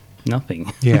worth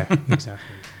nothing. Yeah,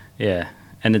 exactly. Yeah.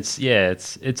 And it's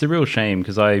a real shame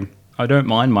because I don't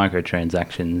mind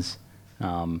microtransactions.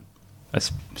 I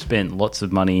spent lots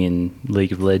of money in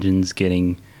League of Legends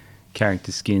getting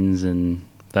character skins and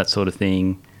that sort of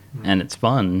thing, and it's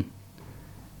fun.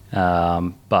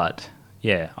 But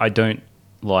yeah, I don't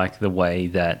like the way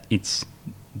that it's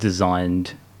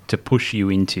designed to push you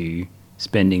into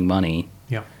spending money.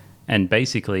 Yeah. And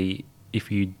basically,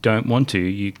 if you don't want to,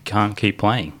 you can't keep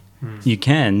playing. You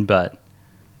can, but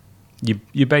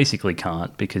you basically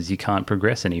can't because you can't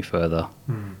progress any further.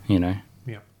 Yeah.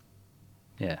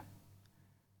 Yeah.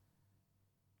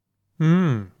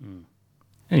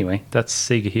 Anyway, that's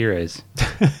Sega Heroes.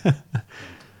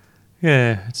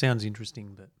 Yeah, it sounds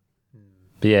interesting, but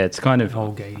But yeah, it's kind the of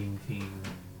whole gating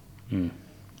thing.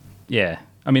 yeah.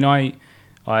 I mean, I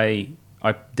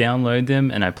download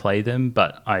them and I play them,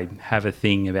 but I have a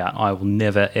thing about I will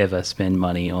never ever spend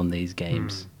money on these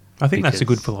games. I think that's a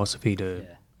good Because- philosophy to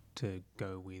Yeah. to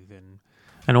go with,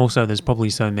 and also there's probably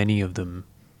so many of them.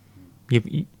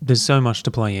 There's so much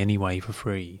to play anyway for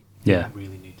free. You Yeah. don't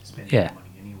really need to spend Yeah. any money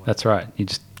anyway. That's right. You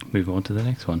just move on to the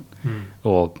next one,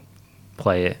 or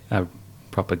play a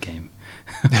proper game.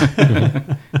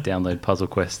 Download Puzzle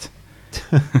Quest.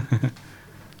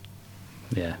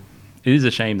 Yeah, it is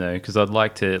a shame though, because I'd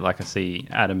like to, I see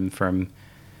Adam from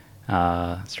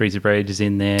Streets of Rage is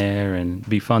in there, and it'd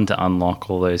be fun to unlock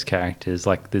all those characters.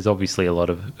 Like, there's obviously a lot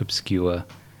of obscure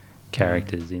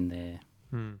characters in there.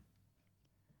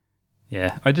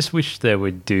 Yeah, I just wish they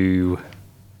would do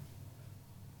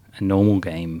a normal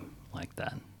game like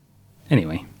that.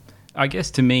 Anyway, I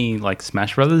guess to me, like,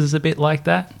 Smash Brothers is a bit like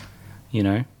that, you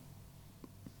know?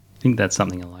 I think that's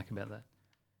something I like about that.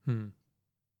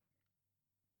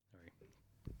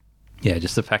 Yeah,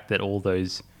 just the fact that all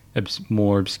those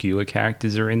more obscure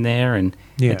characters are in there, and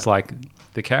Yeah. it's like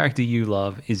the character you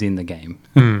love is in the game.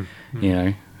 You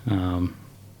know,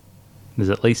 there's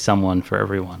at least someone for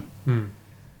everyone.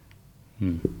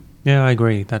 Yeah, I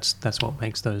agree. That's what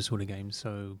makes those sort of games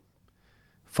so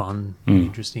fun and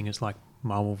interesting. It's like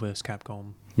Marvel vs.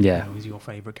 Capcom. Yeah. Is your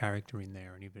favorite character in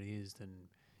there? And if it is, then you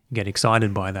get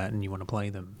excited by that and you want to play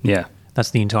them. Yeah,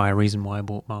 That's the entire reason why I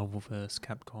bought Marvel vs.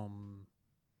 Capcom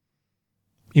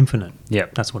Infinite.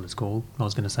 yep. That's what it's called. I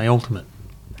was going to say Ultimate.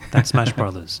 That's Smash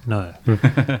Brothers. No.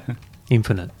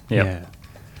 Infinite. Yep. Yeah.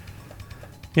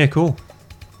 Yeah, cool.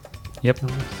 Yep.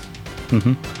 Nice.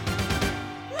 Mm-hmm.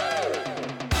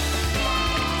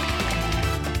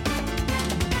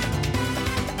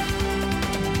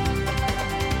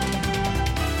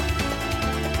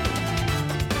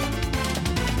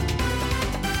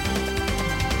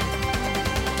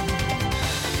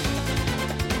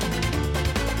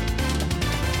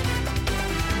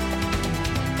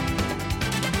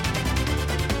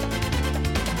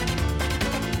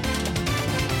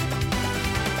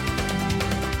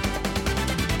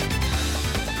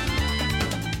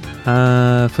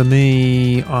 For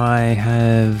me, I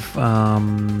have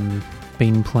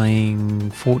been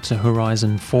playing Forza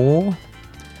Horizon 4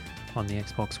 on the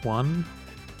Xbox One.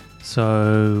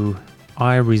 So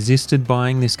I resisted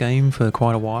buying this game for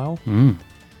quite a while.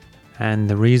 And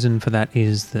the reason for that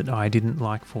is that I didn't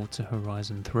like Forza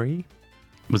Horizon 3.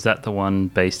 Was that the one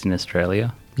based in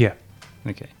Australia? Yeah.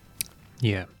 Okay.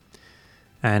 Yeah.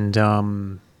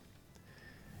 And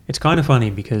it's kind of funny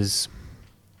because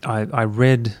I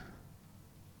read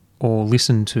or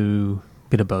listened to a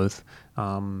bit of both,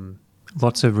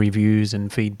 lots of reviews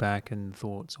and feedback and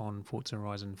thoughts on Forza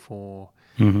Horizon 4.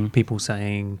 People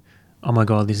saying, oh my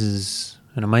God, this is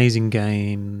an amazing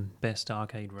game, best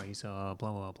arcade racer,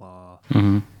 blah, blah, blah.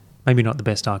 Maybe not the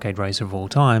best arcade racer of all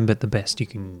time, but the best you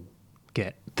can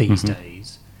get these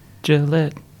days.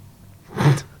 Gillette.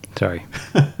 Sorry.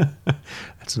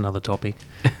 That's another topic.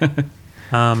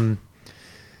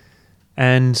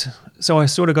 And so I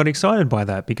sort of got excited by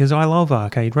that because I love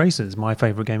arcade races. My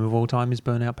favourite game of all time is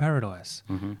Burnout Paradise.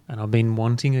 And I've been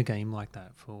wanting a game like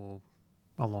that for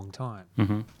a long time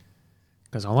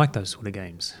because I like those sort of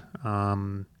games.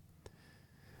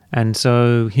 And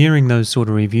so hearing those sort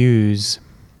of reviews,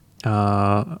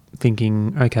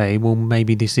 thinking, okay, well,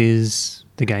 maybe this is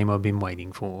the game I've been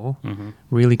waiting for.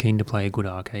 Really keen to play a good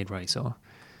arcade racer.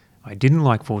 I didn't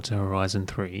like Forza Horizon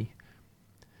 3.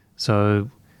 So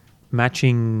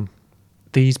matching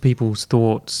these people's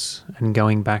thoughts and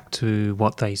going back to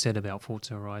what they said about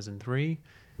Forza Horizon 3,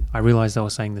 I realised they were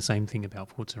saying the same thing about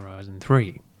Forza Horizon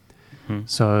 3.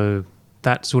 So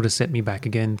that sort of set me back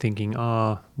again thinking,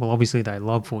 well, obviously they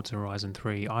love Forza Horizon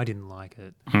 3. I didn't like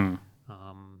it.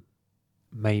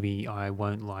 Maybe I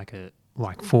won't like it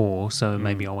like 4, so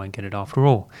maybe I won't get it after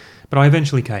all. But I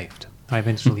eventually caved. I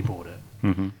eventually bought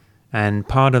it. And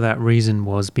part of that reason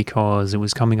was because it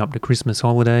was coming up to Christmas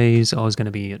holidays. I was going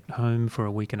to be at home for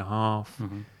a week and a half.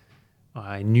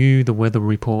 I knew the weather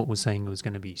report was saying it was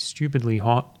going to be stupidly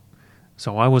hot.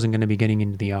 So I wasn't going to be getting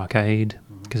into the arcade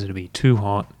because it'd be too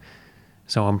hot.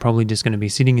 So I'm probably just going to be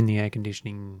sitting in the air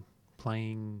conditioning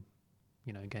playing,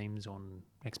 games on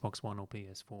Xbox One or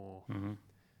PS4.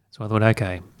 So I thought,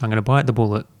 okay, I'm going to bite the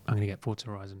bullet. I'm going to get Forza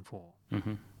Horizon 4.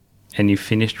 And you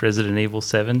finished Resident Evil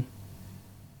 7?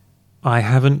 I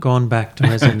haven't gone back to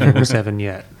Resident Evil 7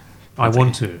 yet. I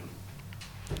want to.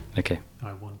 Okay.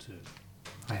 I want to.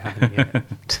 I haven't yet.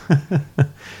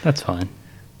 That's fine.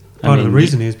 Part of the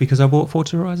reason is because I bought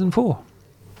Forza Horizon 4.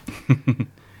 Your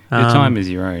time is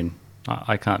your own.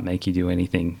 I can't make you do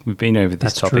anything. We've been over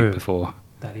this topic true. before.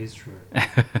 That is true.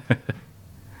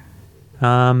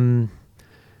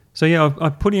 So yeah,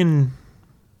 I've put in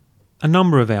a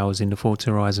number of hours into Forza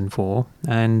Horizon 4,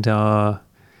 and I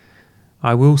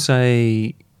will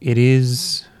say it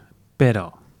is better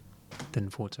than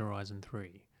Forza Horizon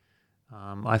 3.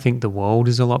 I think the world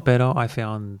is a lot better. I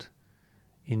found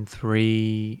in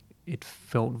 3 it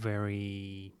felt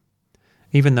very...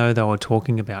 Even though they were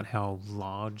talking about how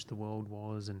large the world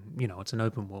was and, you know, it's an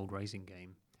open world racing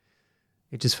game,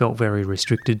 it just felt very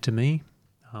restricted to me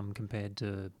compared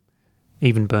to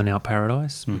even Burnout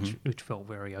Paradise, which felt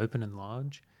very open and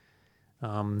large.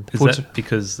 Is that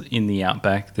because in the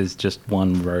Outback there's just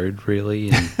one road,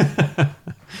 really? And...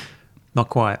 Not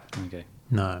quite. Okay.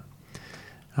 No.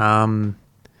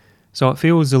 So it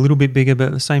feels a little bit bigger, but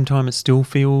at the same time it still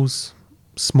feels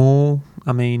small.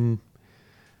 I mean...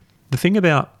 The thing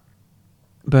about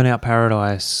Burnout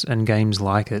Paradise and games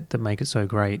like it that make it so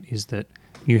great is that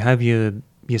you have your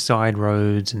side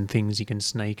roads and things you can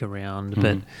snake around,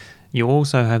 but you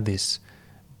also have this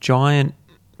giant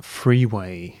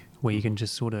freeway where you can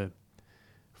just sort of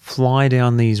fly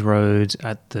down these roads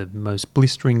at the most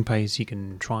blistering pace you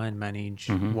can try and manage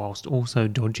whilst also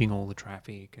dodging all the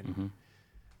traffic and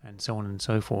so on and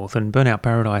so forth. And Burnout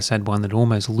Paradise had one that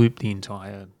almost looped the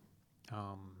entire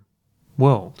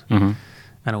world, and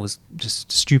it was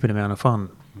just a stupid amount of fun.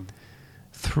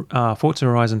 Forza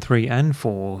Horizon 3 and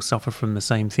 4 suffer from the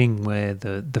same thing where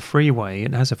the freeway,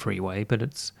 it has a freeway, but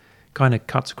it's kind of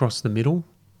cuts across the middle,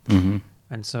 and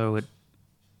so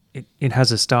it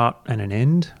has a start and an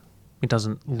end. It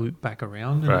doesn't loop back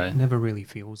around, and it never really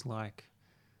feels like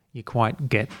you quite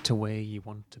get to where you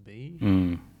want to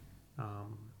be.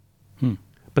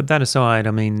 But that aside,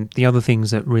 I mean, the other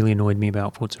things that really annoyed me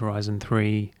about Forza Horizon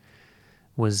 3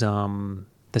 was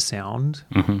the sound.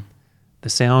 The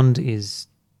sound is,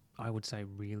 I would say,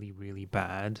 really, really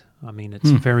bad. I mean, it's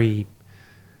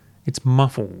it's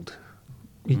muffled.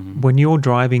 When you're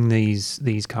driving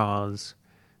these cars,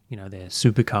 you know, they're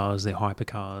supercars, they're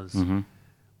hypercars,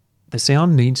 the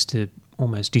sound needs to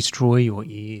almost destroy your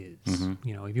ears.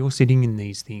 You know, if you're sitting in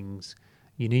these things,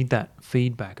 you need that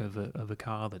feedback of a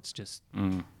car that's just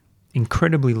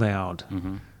incredibly loud.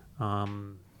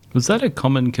 Was that a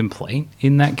common complaint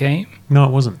in that game? No,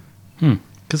 it wasn't.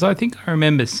 Because I think I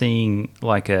remember seeing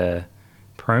like a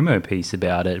promo piece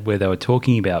about it where they were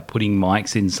talking about putting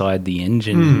mics inside the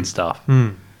engine and stuff.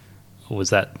 Or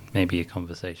was that maybe a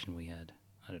conversation we had?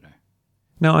 I don't know.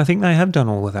 No, I think they have done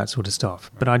all of that sort of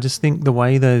stuff. But I just think the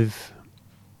way they've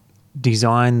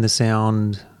designed the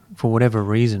sound, for whatever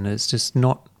reason, it's just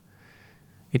not...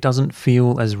 It doesn't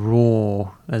feel as raw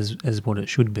as what it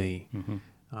should be.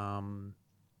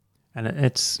 And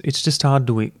it's just hard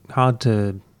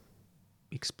to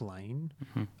explain.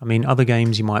 I mean, other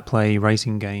games you might play,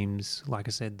 racing games, like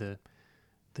I said,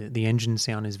 the engine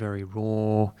sound is very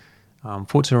raw.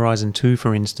 Forza Horizon 2,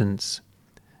 for instance,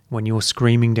 when you're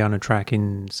screaming down a track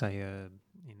in, say,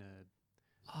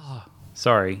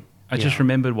 Sorry, I just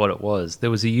remembered what it was. There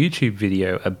was a YouTube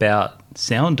video about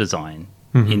sound design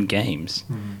in games,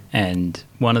 and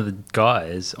one of the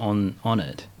guys on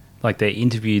it, like they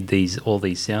interviewed all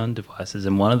these sound devices,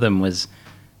 and one of them was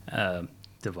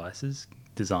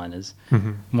designers.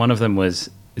 One of them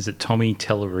was, is it Tommy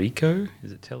Tellerico?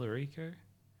 Is it Tellerico?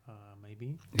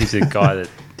 Maybe. He's a guy that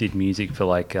did music for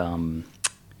like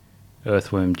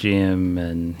Earthworm Jim,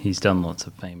 and he's done lots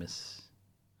of famous,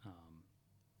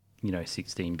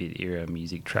 16-bit era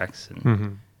music tracks,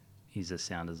 and he's a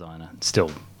sound designer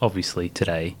still, obviously,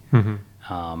 today.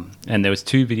 And there was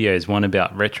 2 videos, one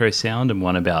about retro sound and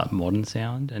one about modern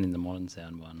sound. And in the modern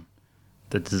sound one,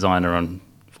 the designer on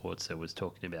Forza was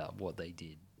talking about what they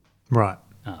did. Right.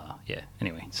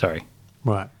 Anyway, sorry.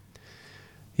 Right.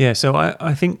 Yeah, so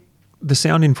I think the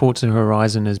sound in Forza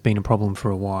Horizon has been a problem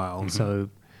for a while. So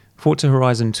Forza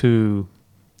Horizon 2,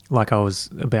 like I was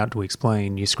about to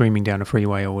explain, you're screaming down a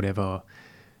freeway or whatever,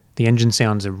 the engine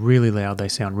sounds are really loud, they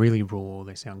sound really raw,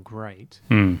 they sound great.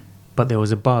 But there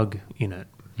was a bug in it.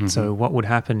 So what would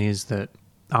happen is that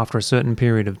after a certain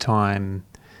period of time,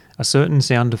 a certain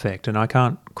sound effect, and I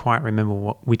can't quite remember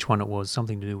which one it was,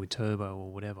 something to do with turbo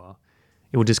or whatever,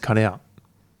 it would just cut out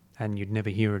and you'd never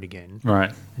hear it again.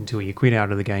 Right. Until you quit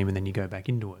out of the game and then you go back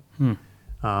into it.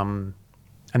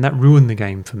 And that ruined the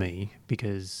game for me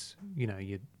because,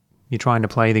 you're trying to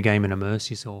play the game and immerse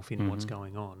yourself in what's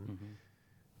going on,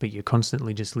 but you're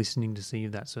constantly just listening to see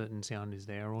if that certain sound is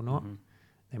there or not.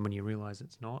 And when you realise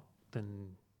it's not,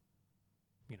 then,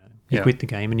 you quit the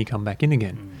game and you come back in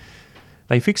again.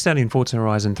 They fixed that in Forza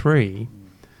Horizon 3,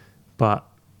 but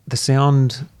the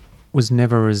sound was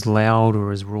never as loud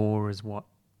or as raw as what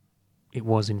it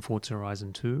was in Forza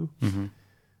Horizon 2. Mm-hmm.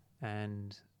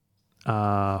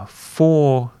 And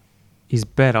 4 is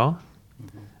better,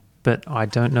 but I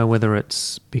don't know whether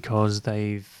it's because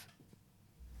they've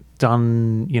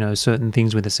done, certain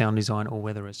things with the sound design or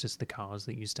whether it's just the cars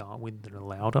that you start with that are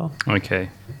louder. Okay.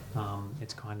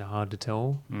 It's kind of hard to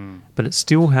tell. Mm. But it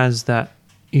still has that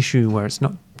issue where it's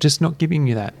not giving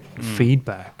you that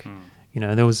feedback.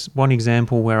 There was one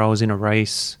example where I was in a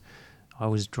race. I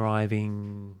was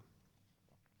driving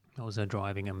a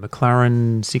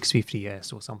McLaren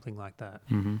 650S or something like that.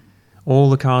 Mm-hmm. All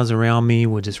the cars around me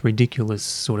were just ridiculous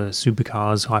sort of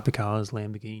supercars, hypercars,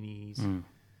 Lamborghinis.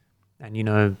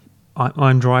 And,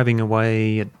 I'm driving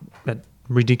away at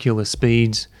ridiculous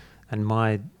speeds and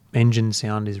my engine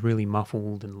sound is really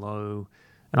muffled and low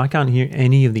and I can't hear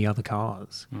any of the other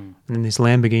cars. And then this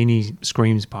Lamborghini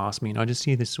screams past me and I just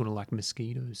hear this sort of like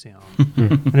mosquito sound.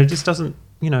 And it just doesn't,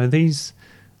 these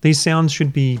sounds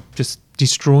should be just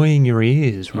destroying your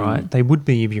ears, right? They would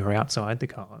be if you were outside the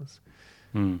cars.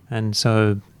 And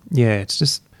so, yeah, it's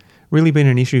just really been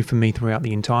an issue for me throughout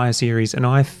the entire series, and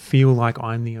I feel like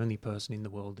I'm the only person in the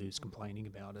world who's complaining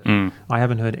about it. I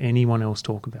haven't heard anyone else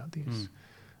talk about this.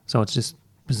 So it's just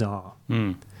bizarre.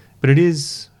 But it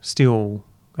is still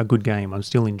a good game. I'm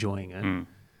still enjoying it.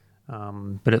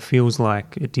 But it feels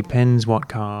like it depends what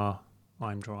car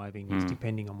I'm driving, is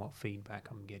depending on what feedback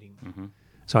I'm getting.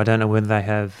 So I don't know whether they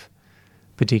have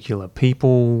particular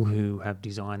people who have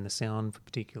designed the sound for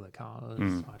particular cars.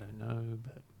 I don't know,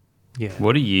 but yeah.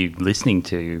 What are you listening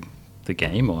to the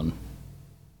game on?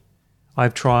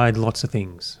 I've tried lots of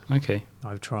things. Okay.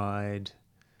 I've tried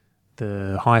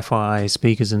the hi-fi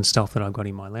speakers and stuff that I've got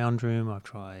in my lounge room. I've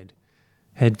tried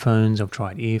headphones. I've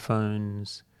tried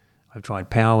earphones. I've tried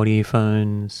powered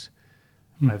earphones.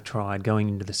 I've tried going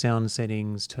into the sound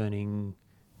settings, turning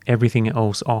everything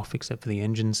else off except for the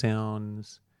engine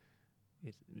sounds.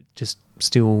 It just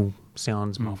still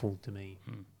sounds muffled to me.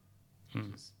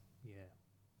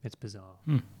 It's bizarre.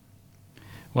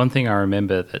 One thing I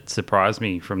remember that surprised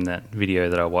me from that video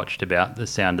that I watched about the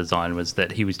sound design was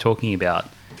that he was talking about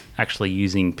actually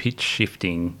using pitch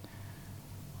shifting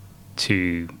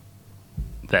to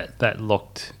that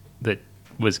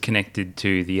was connected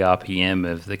to the RPM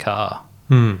of the car.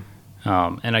 And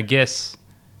I guess,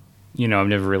 I've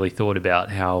never really thought about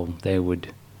how they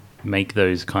would make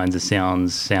those kinds of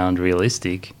sounds sound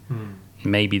realistic.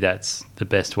 Maybe that's the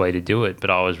best way to do it, but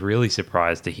I was really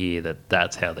surprised to hear that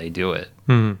that's how they do it.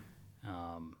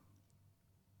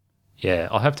 Yeah,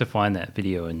 I'll have to find that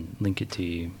video and link it to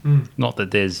you. Not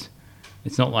that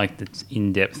it's not like it's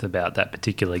in depth about that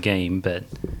particular game, but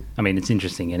I mean, it's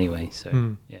interesting anyway. So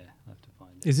yeah, I'll have to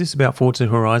find it. Is this about Forza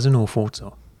Horizon or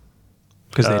Forza?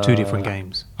 Because they're two different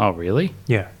games. Oh, really?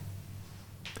 Yeah.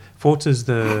 Forza's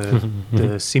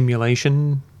the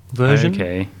simulation version.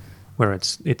 Okay. Where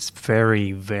it's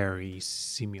very, very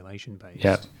simulation based.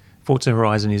 Yep. Forza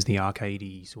Horizon is the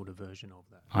arcadey sort of version of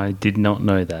that. I did not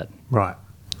know that. Right.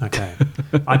 Okay.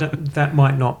 That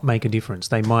might not make a difference.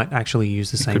 They might actually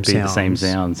use the same could be sounds. the same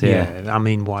sounds, yeah. I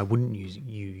mean, why wouldn't you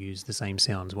use the same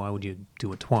sounds? Why would you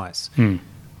do it twice? And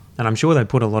I'm sure they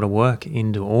put a lot of work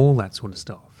into all that sort of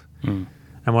stuff.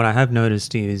 And what I have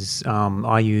noticed is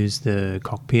I use the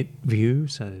cockpit view.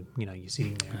 So, you're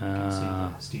sitting there and you can see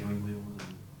the steering wheel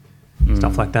and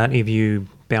stuff like that. If you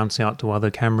bounce out to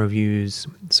other camera views,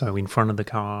 so in front of the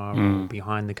car or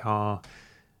behind the car,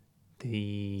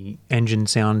 the engine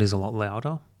sound is a lot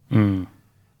louder.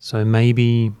 So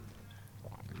maybe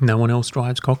no one else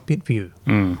drives cockpit view.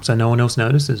 So no one else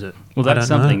notices it. Well, that's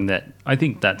something I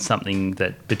think that's something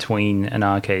that between an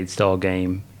arcade style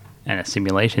game and a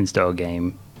simulation style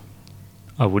game,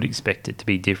 I would expect it to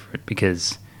be different,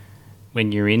 because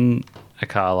when you're in a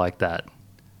car like that,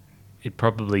 it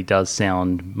probably does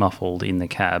sound muffled in the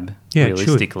cab,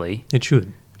 realistically. It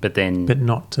should. But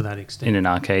not to that extent. In an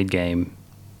arcade game,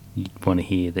 you want to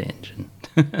hear the engine.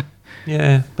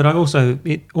 Yeah, but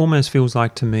it almost feels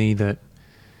like to me that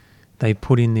they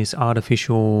put in this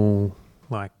artificial,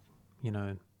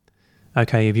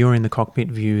 okay, if you're in the cockpit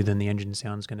view, then the engine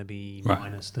sound's going to be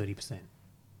minus 30%.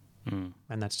 And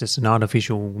that's just an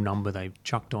artificial number they've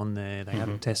chucked on there. They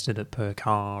haven't tested it per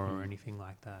car or anything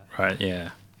like that. Right, yeah.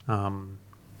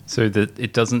 So that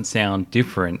it doesn't sound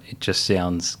different, it just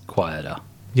sounds quieter.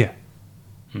 Yeah.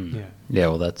 Yeah,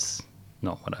 well, that's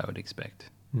not what I would expect.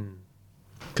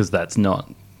 Because that's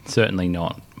certainly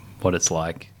not what it's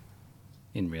like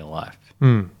in real life.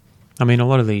 I mean, a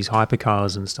lot of these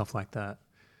hypercars and stuff like that,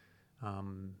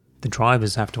 the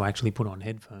drivers have to actually put on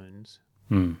headphones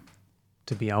to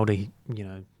to be able to,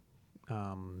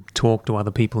 talk to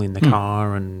other people in the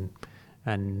car and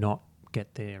not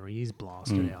get their ears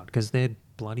blasted out because they're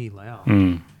bloody loud.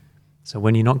 Mm. So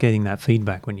when you're not getting that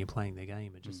feedback when you're playing the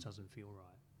game, it just doesn't feel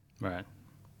right. Right.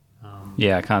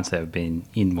 Yeah, I can't say I've been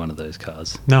in one of those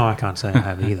cars. No, I can't say I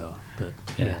have either. But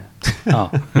Yeah.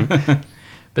 Oh.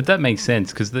 But that makes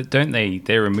sense because don't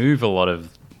they remove a lot of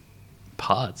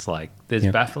parts. Like there's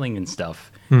baffling and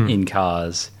stuff in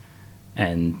cars,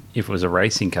 and if it was a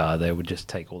racing car, they would just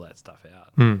take all that stuff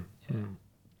out.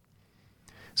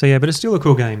 So yeah, but it's still a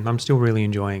cool game. I'm still really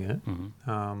enjoying it.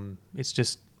 It's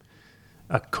just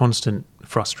a constant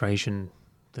frustration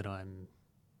that I'm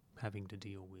having to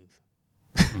deal with.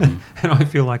 And I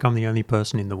feel like I'm the only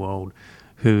person in the world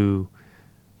who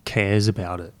cares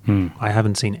about it. I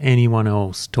haven't seen anyone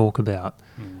else talk about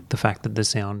the fact that the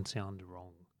sound wrong.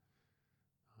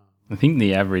 I think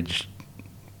the average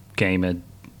gamer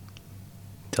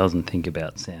doesn't think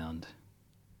about sound.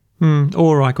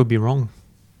 Or I could be wrong.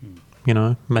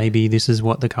 Maybe this is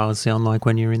what the cars sound like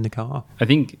when you're in the car. I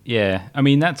think, I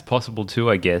mean, that's possible too,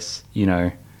 I guess.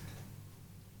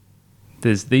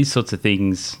 There's these sorts of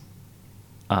things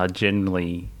are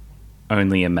generally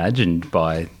only imagined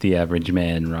by the average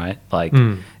man, right? Like,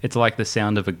 it's like the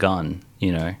sound of a gun,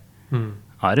 I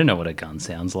don't know what a gun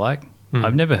sounds like.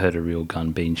 I've never heard a real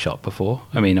gun being shot before.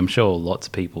 I mean, I'm sure lots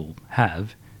of people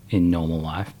have in normal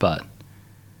life, but,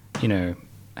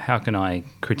 how can I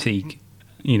critique,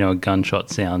 a gunshot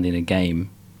sound in a game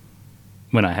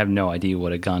when I have no idea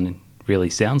what a gun really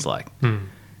sounds like?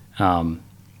 I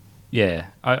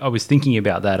was thinking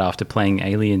about that after playing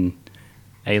Alien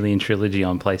Trilogy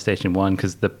on PlayStation 1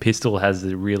 because the pistol has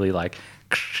the really like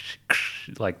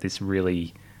this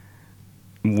really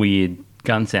weird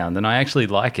gun sound, and I actually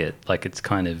like it. Like it's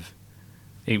kind of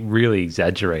really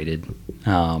exaggerated.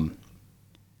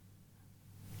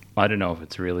 I don't know if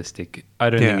it's realistic. I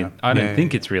don't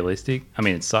think it's realistic. I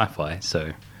mean, it's sci-fi, so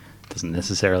it doesn't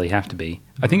necessarily have to be.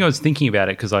 I think I was thinking about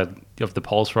it because of the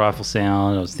pulse rifle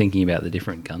sound. I was thinking about the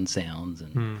different gun sounds,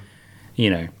 and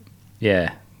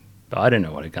but I don't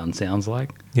know what a gun sounds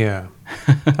like. Yeah.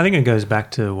 I think it goes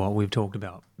back to what we've talked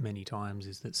about many times,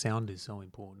 is that sound is so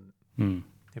important.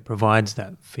 It provides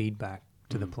that feedback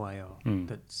to the player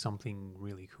that something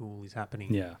really cool is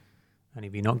happening. Yeah. And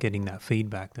if you're not getting that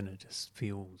feedback, then it just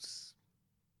feels,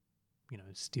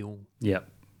 still. Yep.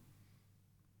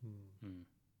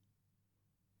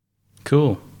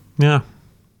 Cool. Yeah.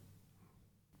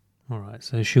 All right.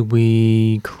 So should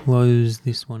we close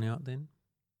this one out then?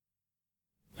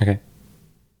 Okay.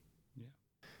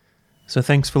 So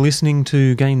thanks for listening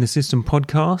to Game the System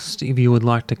podcast. If you would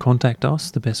like to contact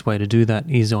us, the best way to do that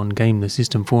is on Game the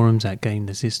System forums at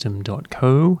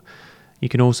gamethesystem.co. You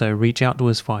can also reach out to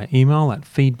us via email at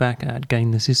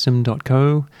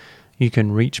feedback@gamethesystem.co. You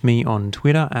can reach me on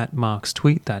Twitter at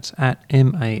MarksTweet, that's at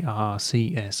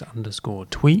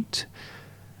MARCS_tweet.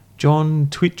 John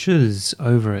Twitches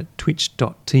over at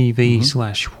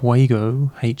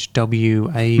twitch.tv/Hwaygo,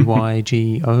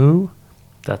 HWAYGO.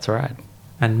 That's right.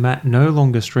 And Matt no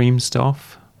longer streams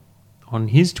stuff on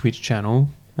his Twitch channel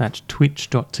at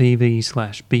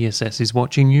twitch.tv/BSS is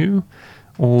watching you.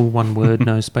 All one word,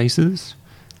 no spaces.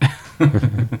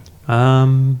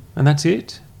 And that's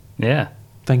it. Yeah.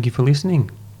 Thank you for listening.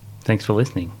 Thanks for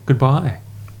listening. Goodbye.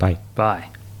 Bye. Bye.